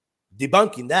before,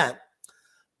 debunking that.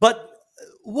 But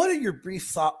what are your brief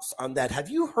thoughts on that? Have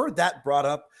you heard that brought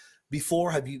up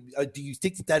before? Do you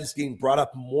think that is getting brought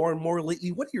up more and more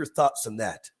lately? What are your thoughts on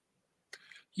that?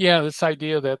 Yeah, this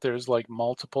idea that there's like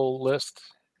multiple lists.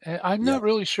 I'm not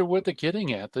really sure what they're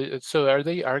getting at. So are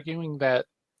they arguing that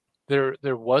there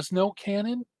was no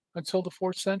canon until the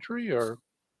 4th century, or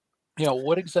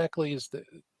what exactly is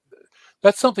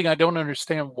that's something I don't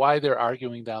understand why they're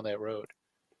arguing down that road.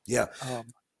 Yeah.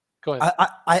 Go ahead.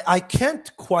 I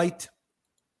can't quite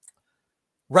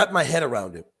wrap my head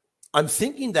around it. I'm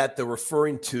thinking that they're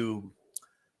referring to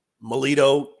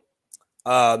Melito.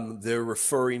 They're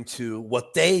referring to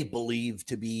what they believe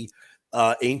to be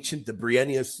ancient, the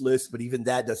Briennius list, but even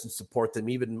that doesn't support them.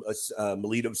 Even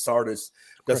Melito of Sardis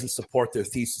doesn't support their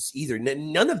thesis either.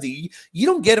 None of you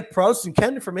don't get a Protestant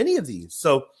canon from any of these.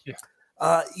 So,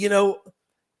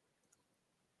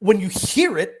 when you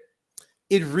hear it,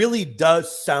 it really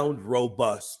does sound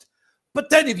robust. But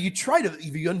then if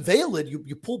you unveil it,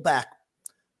 you pull back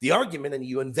the argument and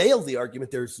you unveil the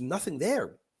argument, there's nothing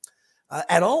there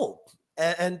at all.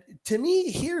 And to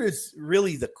me, here is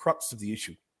really the crux of the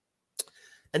issue.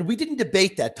 And we didn't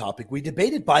debate that topic. We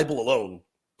debated Bible alone.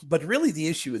 But really the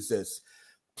issue is this.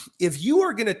 If you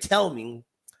are going to tell me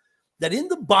that in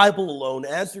the Bible alone,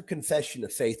 as your confession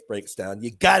of faith breaks down,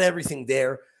 you got everything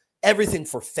there, everything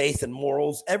for faith and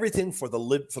morals, everything for the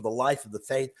life of the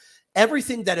faith,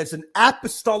 everything that is an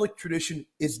apostolic tradition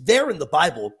is there in the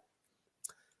Bible,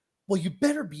 well, you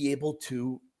better be able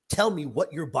to tell me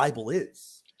what your Bible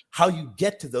is, how you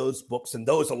get to those books and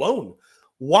those alone.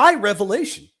 Why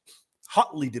Revelation?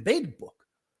 Hotly debated book.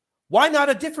 Why not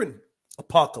a different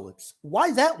Apocalypse?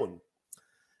 Why that one?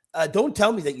 Don't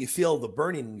tell me that you feel the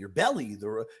burning in your belly,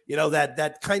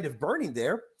 that kind of burning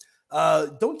there.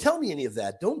 Don't tell me any of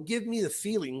that. Don't give me the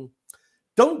feeling.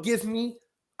 Don't give me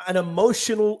an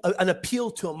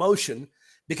appeal to emotion,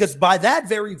 because by that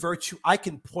very virtue, I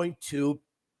can point to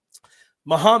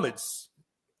Muhammad's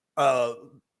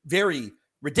very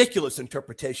ridiculous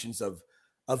interpretations of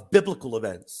biblical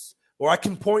events, or I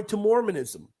can point to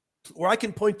Mormonism, or I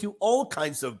can point to all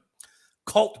kinds of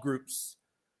cult groups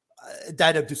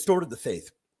that have distorted the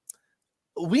faith.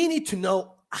 We need to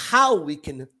know how we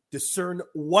can discern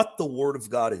what the Word of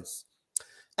God is.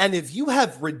 And if you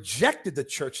have rejected the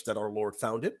church that our Lord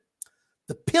founded,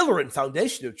 the pillar and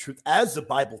foundation of truth, as the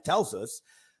Bible tells us,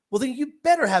 well, then you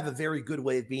better have a very good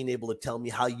way of being able to tell me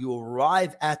how you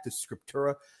arrive at the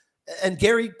Scriptura. And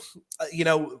Gary,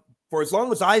 for as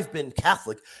long as I've been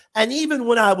Catholic, and even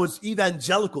when I was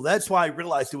evangelical, that's why I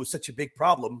realized it was such a big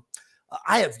problem.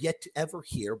 I have yet to ever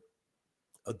hear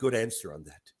a good answer on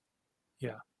that.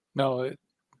 Yeah, no,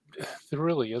 there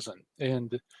really isn't.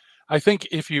 And I think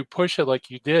if you push it like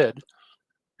you did,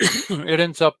 it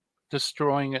ends up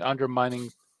destroying and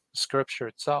undermining Scripture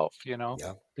itself, Yeah.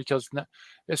 because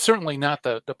it's certainly not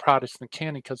the Protestant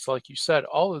canon, because like you said,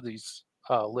 all of these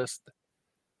lists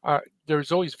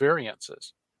there's always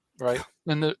variances, right?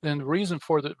 And the reason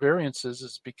for the variances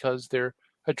is because they're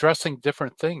addressing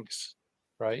different things,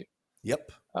 right?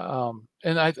 Yep.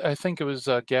 And I think it was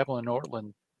Gavin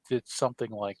Ortland did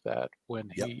something like that when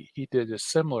Yep. he did a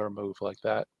similar move like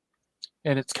that.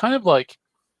 And it's kind of like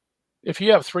if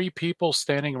you have three people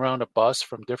standing around a bus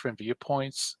from different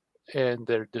viewpoints and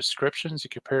their descriptions, you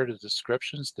compare the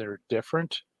descriptions, they're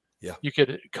different. Yeah. You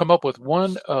could come up with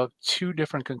one of two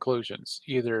different conclusions.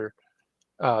 Either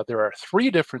there are three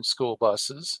different school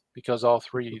buses because all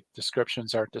three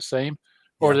descriptions aren't the same,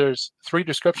 or Yeah. there's three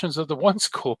descriptions of the one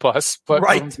school bus, but from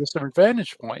Right. different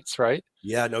vantage points, right?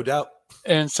 Yeah, no doubt.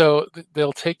 And so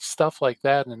they'll take stuff like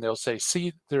that and they'll say,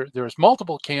 see, there's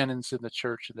multiple canons in the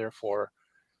church, and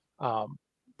um,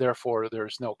 therefore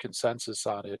there's no consensus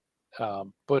on it.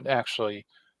 But actually,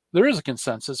 there is a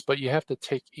consensus, but you have to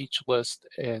take each list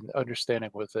and understand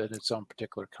it within its own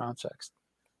particular context.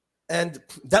 And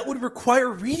that would require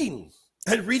reading,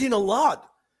 and reading a lot,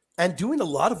 and doing a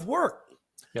lot of work.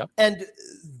 Yep. And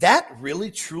that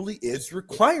really truly is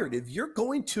required. If you're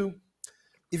going to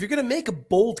make a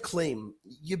bold claim,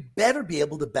 you better be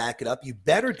able to back it up. You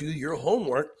better do your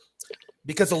homework,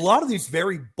 because a lot of these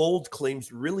very bold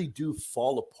claims really do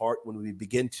fall apart when we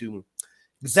begin to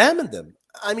examine them.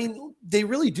 I mean, they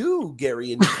really do,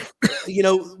 Gary. And,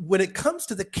 when it comes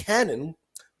to the canon,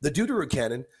 the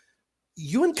Deuterocanon,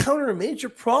 you encounter a major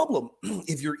problem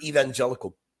if you're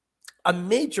evangelical. A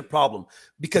major problem,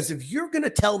 because if you're going to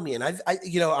tell me, and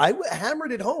I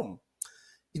hammered it home,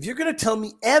 if you're going to tell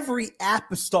me every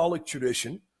apostolic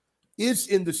tradition is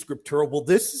in the Scriptura, well,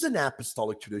 this is an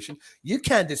apostolic tradition. You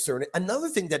can discern it. Another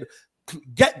thing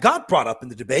that got brought up in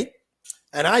the debate,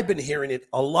 and I've been hearing it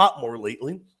a lot more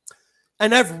lately,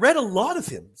 and I've read a lot of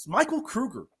him. It's Michael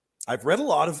Kruger. I've read a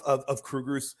lot of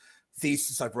Kruger's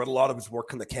thesis. I've read a lot of his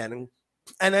work on the canon,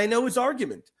 and I know his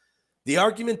argument. The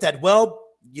argument that, well,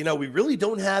 we really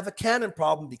don't have a canon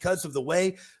problem because of the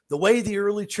way the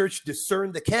early church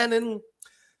discerned the canon.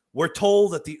 We're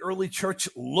told that the early church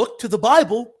looked to the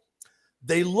Bible.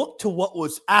 They looked to what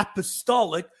was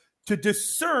apostolic to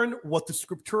discern what the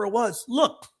Scriptura was.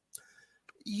 Look,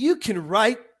 you can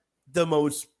write the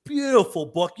most beautiful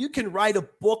book. You can write a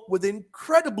book with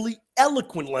incredibly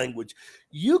eloquent language.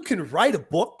 You can write a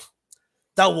book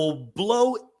that will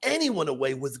blow anyone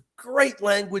away with great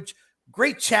language,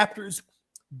 great chapters,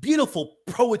 beautiful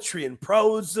poetry and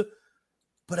prose.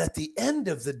 But at the end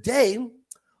of the day,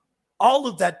 all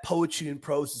of that poetry and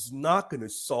prose is not going to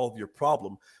solve your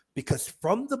problem, because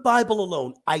from the Bible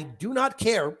alone, I do not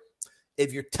care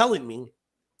if you're telling me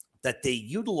that they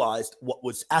utilized what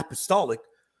was apostolic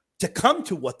to come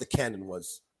to what the canon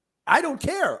was. I don't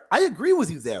care. I agree with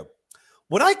you there.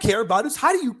 What I care about is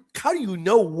how do you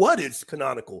know what is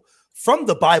canonical from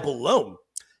the Bible alone?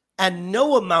 And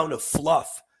no amount of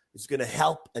fluff is going to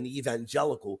help an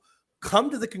evangelical come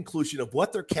to the conclusion of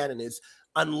what their canon is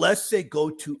unless they go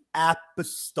to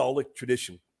apostolic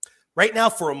tradition. Right now,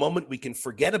 for a moment, we can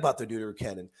forget about the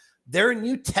Deuterocanon. Their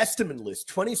New Testament list,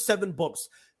 27 books,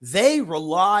 they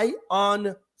rely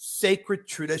on sacred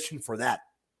tradition for that.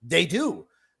 They do.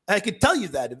 I could tell you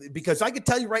that, because I could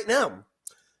tell you right now,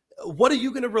 what are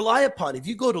you going to rely upon? If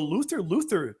you go to Luther,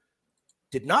 Luther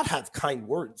did not have kind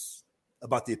words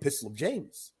about the Epistle of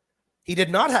James. He did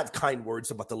not have kind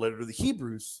words about the letter to the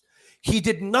Hebrews. He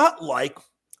did not like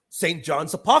St.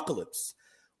 John's Apocalypse.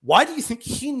 Why do you think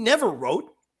he never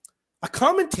wrote a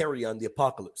commentary on the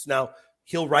Apocalypse? Now,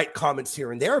 he'll write comments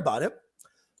here and there about it,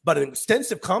 but an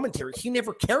extensive commentary, he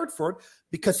never cared for it,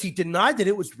 because he denied that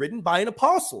it was written by an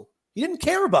apostle. He didn't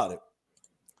care about it.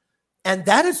 And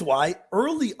that is why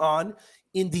early on,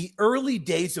 in the early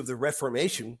days of the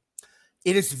Reformation,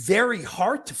 it is very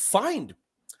hard to find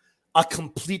a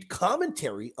complete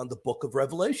commentary on the book of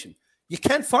Revelation. You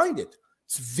can't find it.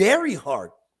 It's very hard.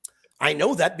 I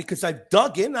know that because I've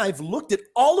dug in. I've looked at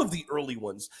all of the early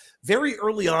ones. Very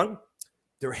early on,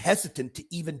 they're hesitant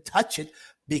to even touch it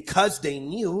because they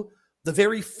knew the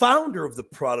very founder of the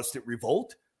Protestant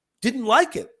revolt didn't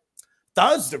like it.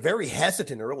 Thus, they're very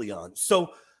hesitant early on.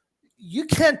 So you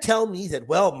can't tell me that,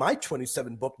 well, my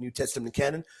 27-book New Testament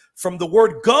canon, from the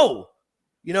word go,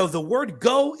 the word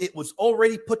go, it was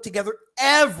already put together.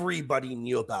 Everybody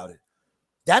knew about it.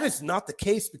 That is not the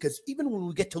case, because even when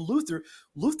we get to Luther,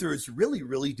 Luther is really,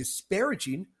 really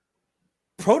disparaging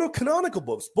proto-canonical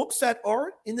books that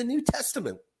are in the New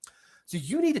Testament. So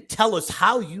you need to tell us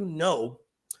how you know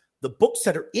the books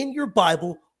that are in your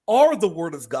Bible are the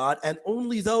Word of God, and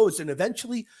only those. And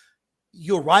eventually,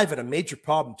 you arrive at a major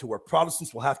problem to where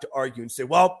Protestants will have to argue and say,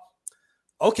 well,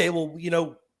 okay, well,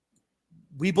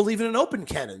 we believe in an open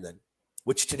canon then,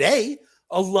 which today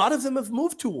a lot of them have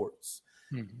moved towards.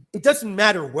 Mm-hmm. It doesn't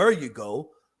matter where you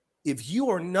go. If you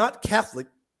are not Catholic,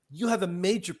 you have a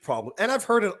major problem. And I've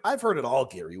heard it all,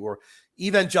 Gary, where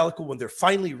evangelical, when they're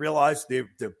finally realized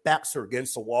their backs are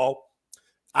against the wall,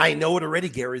 I know it already,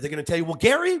 Gary. They're going to tell you, well,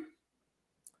 Gary,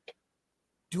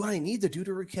 do I need the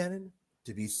Deuterocanon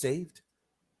to be saved?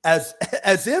 As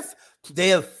if they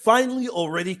have finally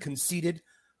already conceded,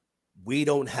 we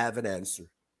don't have an answer.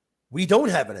 We don't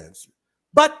have an answer.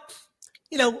 But,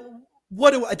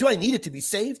 what do I need it to be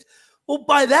saved? Well,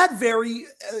 by that very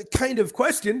kind of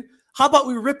question, how about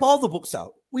we rip all the books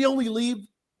out? We only leave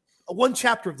one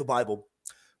chapter of the Bible,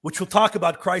 which will talk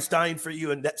about Christ dying for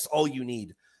you, and that's all you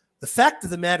need. The fact of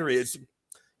the matter is,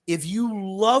 if you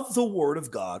love the Word of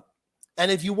God,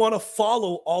 and if you want to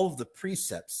follow all of the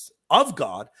precepts of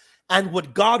God and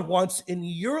what God wants in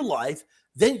your life,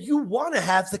 then you want to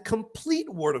have the complete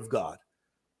Word of God.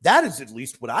 That is at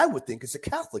least what I would think as a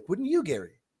Catholic, wouldn't you,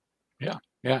 Gary? Yeah,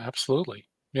 absolutely.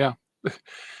 Yeah.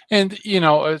 And,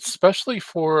 especially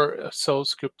for Sola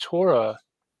Scriptura,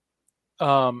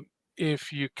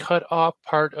 if you cut off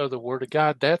part of the Word of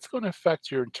God, that's going to affect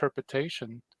your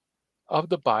interpretation of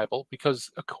the Bible,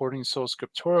 because according to Sola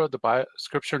Scriptura,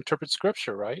 Scripture interprets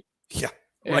Scripture, right? Yeah.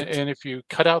 Right. And if you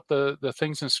cut out the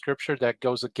things in Scripture that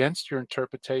goes against your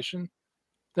interpretation,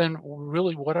 then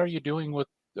really what are you doing with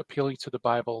appealing to the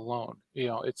Bible alone?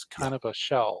 It's kind of a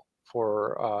shell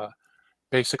for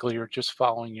basically you're just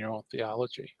following your own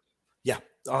theology. Yeah,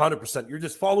 100%. You're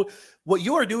just following. What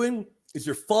you are doing is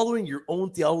you're following your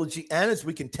own theology. And as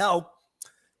we can tell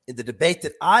in the debate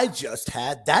that I just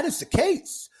had, that is the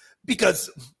case. Because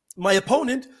my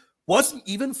opponent wasn't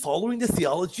even following the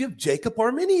theology of Jacob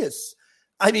Arminius.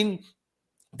 I mean,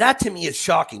 that to me is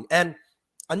shocking. And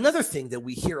another thing that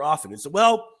we hear often is,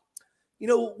 well,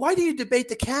 why do you debate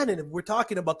the canon if we're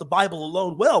talking about the Bible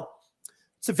alone? Well,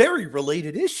 it's a very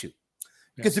related issue.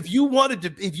 Because if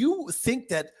you think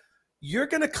that you're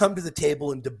going to come to the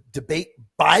table and debate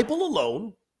Bible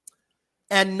alone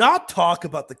and not talk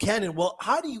about the canon, well,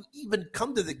 how do you even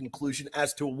come to the conclusion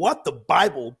as to what the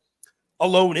Bible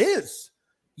alone is?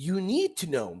 You need to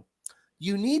know.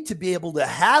 You need to be able to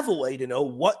have a way to know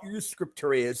what your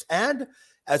scripture is. And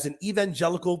as an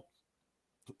evangelical,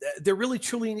 there really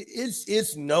truly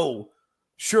is no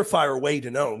surefire way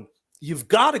to know. You've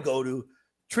got to go to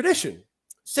tradition.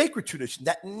 Sacred tradition,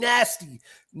 that nasty,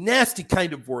 nasty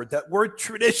kind of word, that word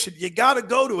tradition, you got to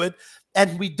go to it.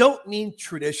 And we don't mean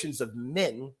traditions of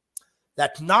men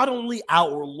that not only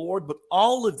our Lord, but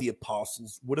all of the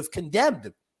apostles would have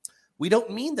condemned. We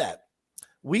don't mean that.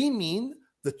 We mean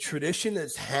the tradition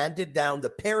is handed down,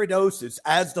 the paradoses,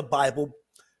 as the Bible,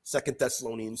 2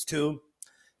 Thessalonians 2,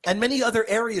 and many other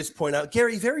areas point out.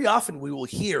 Gary, very often we will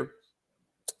hear,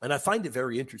 and I find it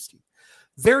very interesting,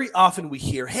 very often we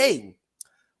hear, hey,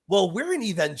 well, we're an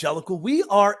evangelical. We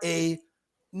are a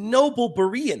noble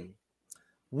Berean.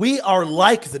 We are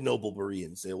like the noble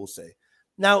Bereans, they will say.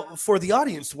 Now, for the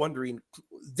audience wondering,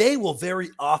 they will very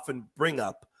often bring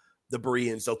up the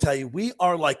Bereans. They'll tell you, we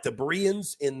are like the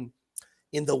Bereans in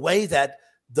the way that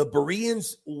the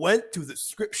Bereans went to the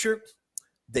scripture.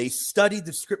 They studied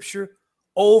the scripture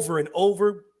over and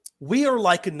over. We are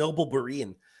like a noble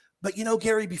Berean. But,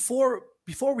 Gary, before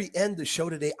we end the show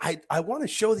today, I want to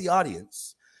show the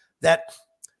audience that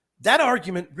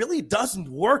argument really doesn't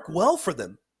work well for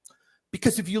them.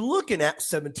 Because if you look in Acts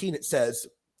 17, it says,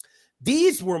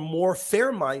 these were more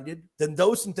fair-minded than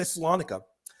those in Thessalonica,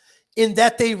 in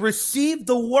that they received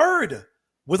the word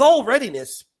with all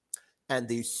readiness, and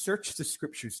they searched the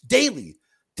scriptures daily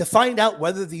to find out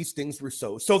whether these things were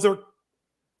so. So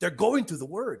they're going through the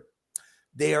word.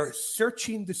 They are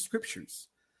searching the scriptures.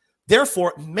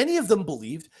 Therefore, many of them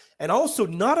believed, and also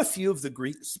not a few of the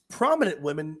Greeks, prominent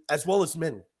women as well as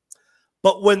men.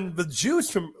 But when the Jews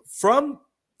from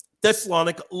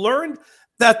Thessalonica learned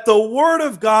that the word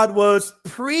of God was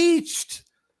preached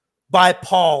by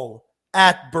Paul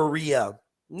at Berea,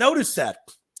 notice that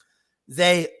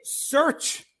they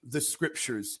search the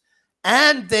scriptures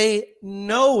and they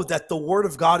know that the word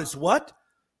of God is what?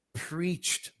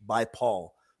 Preached by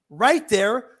Paul. Right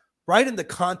there, right in the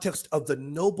context of the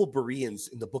noble Bereans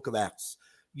in the book of Acts,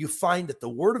 you find that the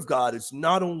word of God is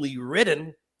not only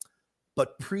written,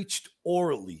 but preached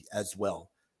orally as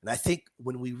well. And I think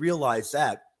when we realize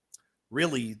that,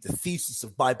 really the thesis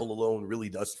of Bible alone really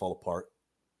does fall apart.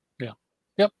 Yeah.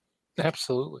 Yep.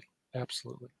 Absolutely.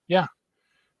 Absolutely. Yeah.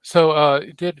 So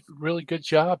you did a really good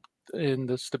job in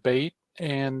this debate.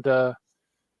 And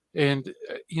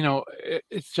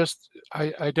it's just,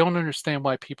 I don't understand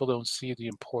why people don't see the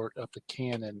import of the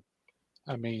canon.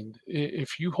 I mean,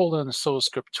 if you hold on to Sola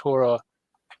Scriptura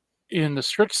in the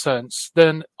strict sense,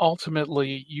 then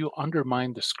ultimately you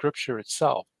undermine the scripture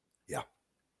itself. Yeah.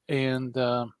 And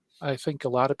I think a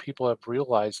lot of people have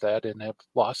realized that and have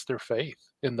lost their faith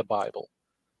in the Bible.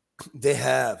 They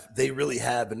have. They really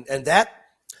have. And that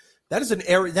is an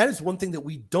area, that is one thing that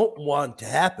we don't want to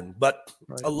happen. But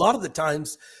Right. a lot of the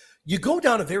times you go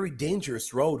down a very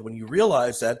dangerous road when you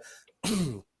realize that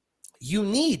you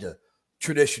need a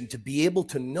tradition to be able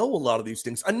to know a lot of these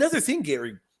things. Another thing,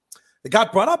 Gary, that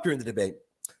got brought up during the debate,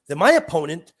 that my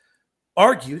opponent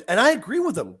argued, and I agree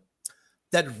with him,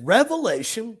 that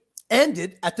revelation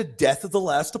ended at the death of the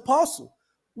last apostle.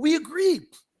 We agree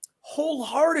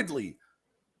wholeheartedly.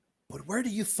 But where do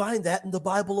you find that in the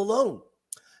Bible alone?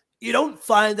 You don't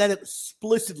find that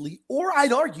explicitly, or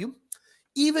I'd argue,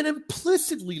 even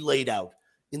implicitly laid out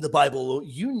in the Bible alone.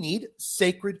 You need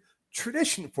sacred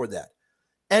tradition for that.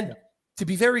 And to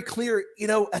be very clear,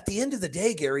 at the end of the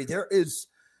day, Gary,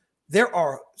 there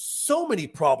are so many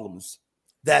problems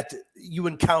that you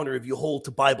encounter if you hold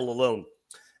to Bible alone.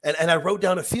 And I wrote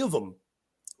down a few of them,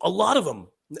 a lot of them.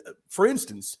 For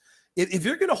instance, if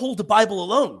you're going to hold the Bible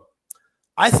alone,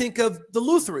 I think of the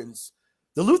Lutherans.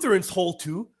 The Lutherans hold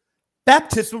to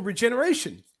baptismal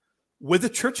regeneration with the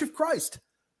Church of Christ.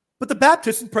 But the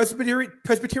Baptists and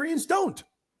Presbyterians don't.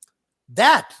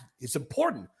 That is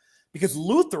important because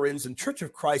Lutherans and Church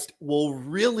of Christ will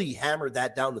really hammer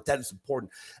that down, that is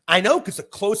important. I know because a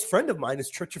close friend of mine is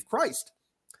Church of Christ,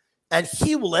 and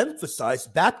he will emphasize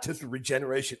baptismal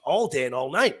regeneration all day and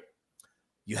all night.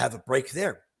 You have a break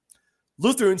there.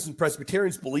 Lutherans and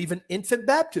Presbyterians believe in infant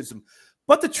baptism,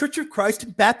 but the Church of Christ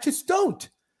and Baptists don't.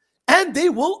 And they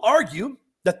will argue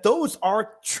that those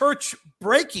are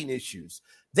church-breaking issues.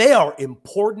 They are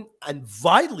important and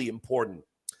vitally important.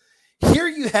 Here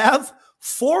you have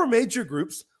 4 major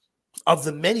groups of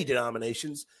the many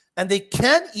denominations, and they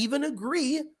can't even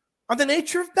agree on the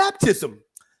nature of baptism.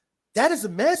 That is a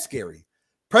mess, Gary.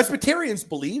 Presbyterians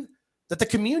believe that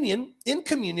in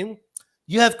communion,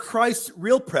 you have Christ's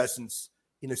real presence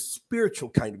in a spiritual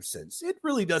kind of sense. It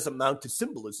really does amount to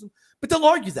symbolism, but they'll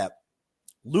argue that.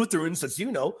 Lutherans, as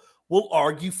you know, will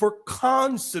argue for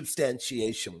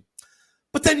consubstantiation.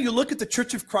 But then you look at the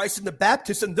Church of Christ and the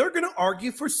Baptists, and they're going to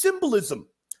argue for symbolism,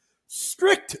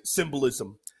 strict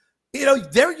symbolism.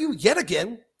 There you yet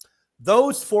again,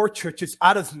 those 4 churches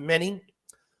out of many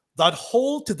that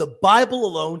hold to the Bible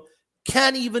alone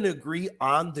can't even agree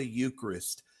on the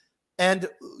Eucharist. And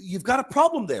you've got a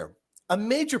problem there, a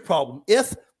major problem.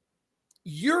 If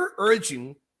you're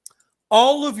urging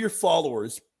all of your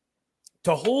followers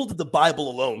to hold to the Bible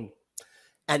alone,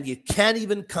 and you can't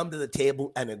even come to the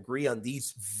table and agree on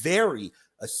these very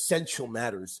essential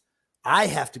matters, I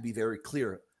have to be very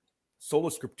clear. Sola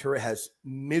Scriptura has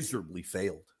miserably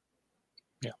failed.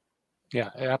 Yeah,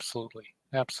 absolutely.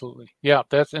 Absolutely. Yeah,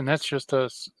 that's just a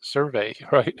survey,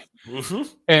 right? Mm-hmm.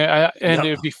 And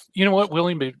it'd be,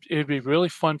 William, it'd be really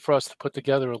fun for us to put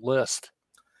together a list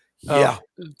of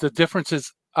the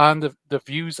differences on the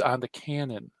views on the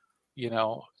canon,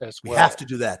 as well. We have to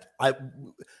do that.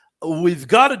 We've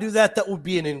got to do that. That would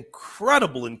be an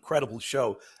incredible, incredible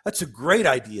show. That's a great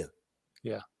idea.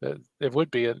 Yeah, it would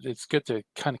be. It's good to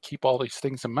kind of keep all these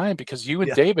things in mind because you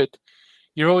and David,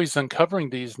 you're always uncovering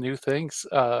these new things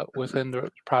within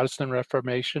the Protestant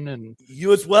Reformation, and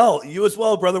you as well,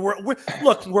 brother.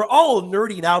 We're all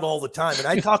nerding out all the time, and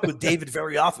I talk with David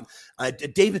very often.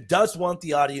 David does want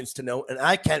the audience to know, and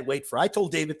I can't wait for. I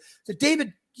told David,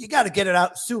 David, you got to get it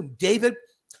out soon. David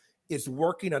is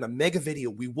working on a mega video.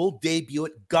 We will debut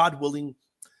it, God willing,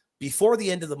 before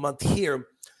the end of the month here,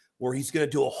 where he's going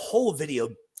to do a whole video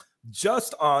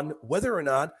just on whether or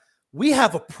not we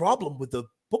have a problem with the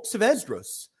books of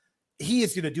Esdras. He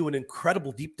is going to do an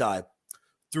incredible deep dive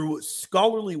through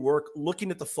scholarly work, looking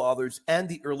at the fathers and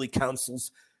the early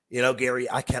councils.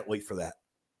 Gary, I can't wait for that.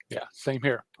 Yeah, same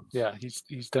here. Yeah,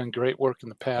 he's done great work in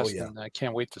the past, and I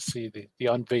can't wait to see the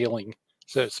unveiling,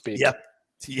 so to speak.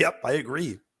 Yep, I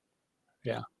agree.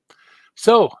 Yeah.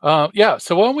 So,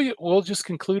 so why don't we'll just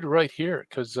conclude right here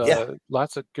because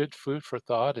lots of good food for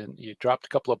thought, and you dropped a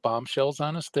couple of bombshells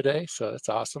on us today, so that's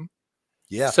awesome.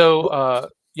 Yeah. So,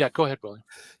 go ahead, William.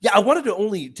 Yeah, I wanted to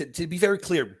only to be very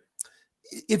clear.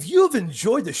 If you have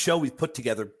enjoyed the show we've put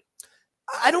together,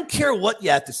 I don't care what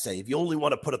you have to say. If you only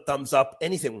want to put a thumbs up,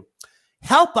 anything,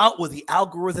 help out with the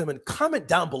algorithm and comment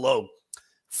down below.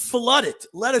 Flood it.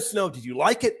 Let us know. Did you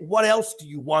like it? What else do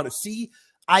you want to see?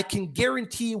 I can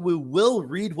guarantee we will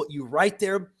read what you write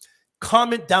there.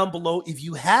 Comment down below. If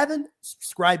you haven't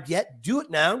subscribed yet, do it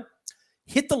now.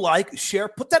 hit the like, share,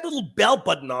 put that little bell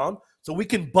button on so we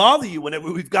can bother you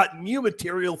whenever we've got new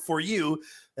material for you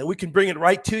and we can bring it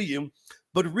right to you.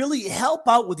 But really help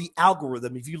out with the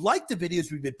algorithm. If you like the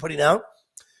videos we've been putting out,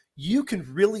 you can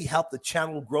really help the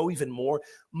channel grow even more.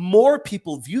 More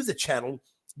people view the channel,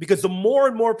 because the more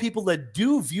and more people that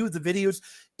do view the videos,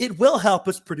 it will help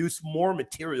us produce more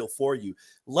material for you.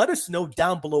 Let us know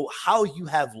down below how you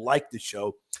have liked the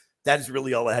show. That is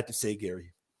really all I had to say,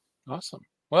 Gary. Awesome.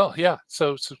 Well, yeah.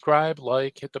 So subscribe,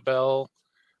 like, hit the bell,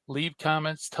 leave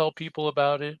comments, tell people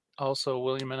about it. Also,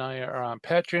 William and I are on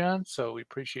Patreon, so we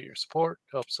appreciate your support.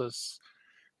 Helps us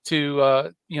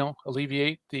to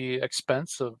alleviate the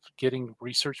expense of getting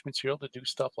research material to do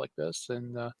stuff like this.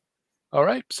 And all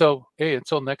right, so hey,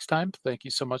 until next time, thank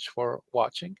you so much for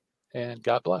watching, and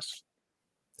God bless.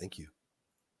 Thank you.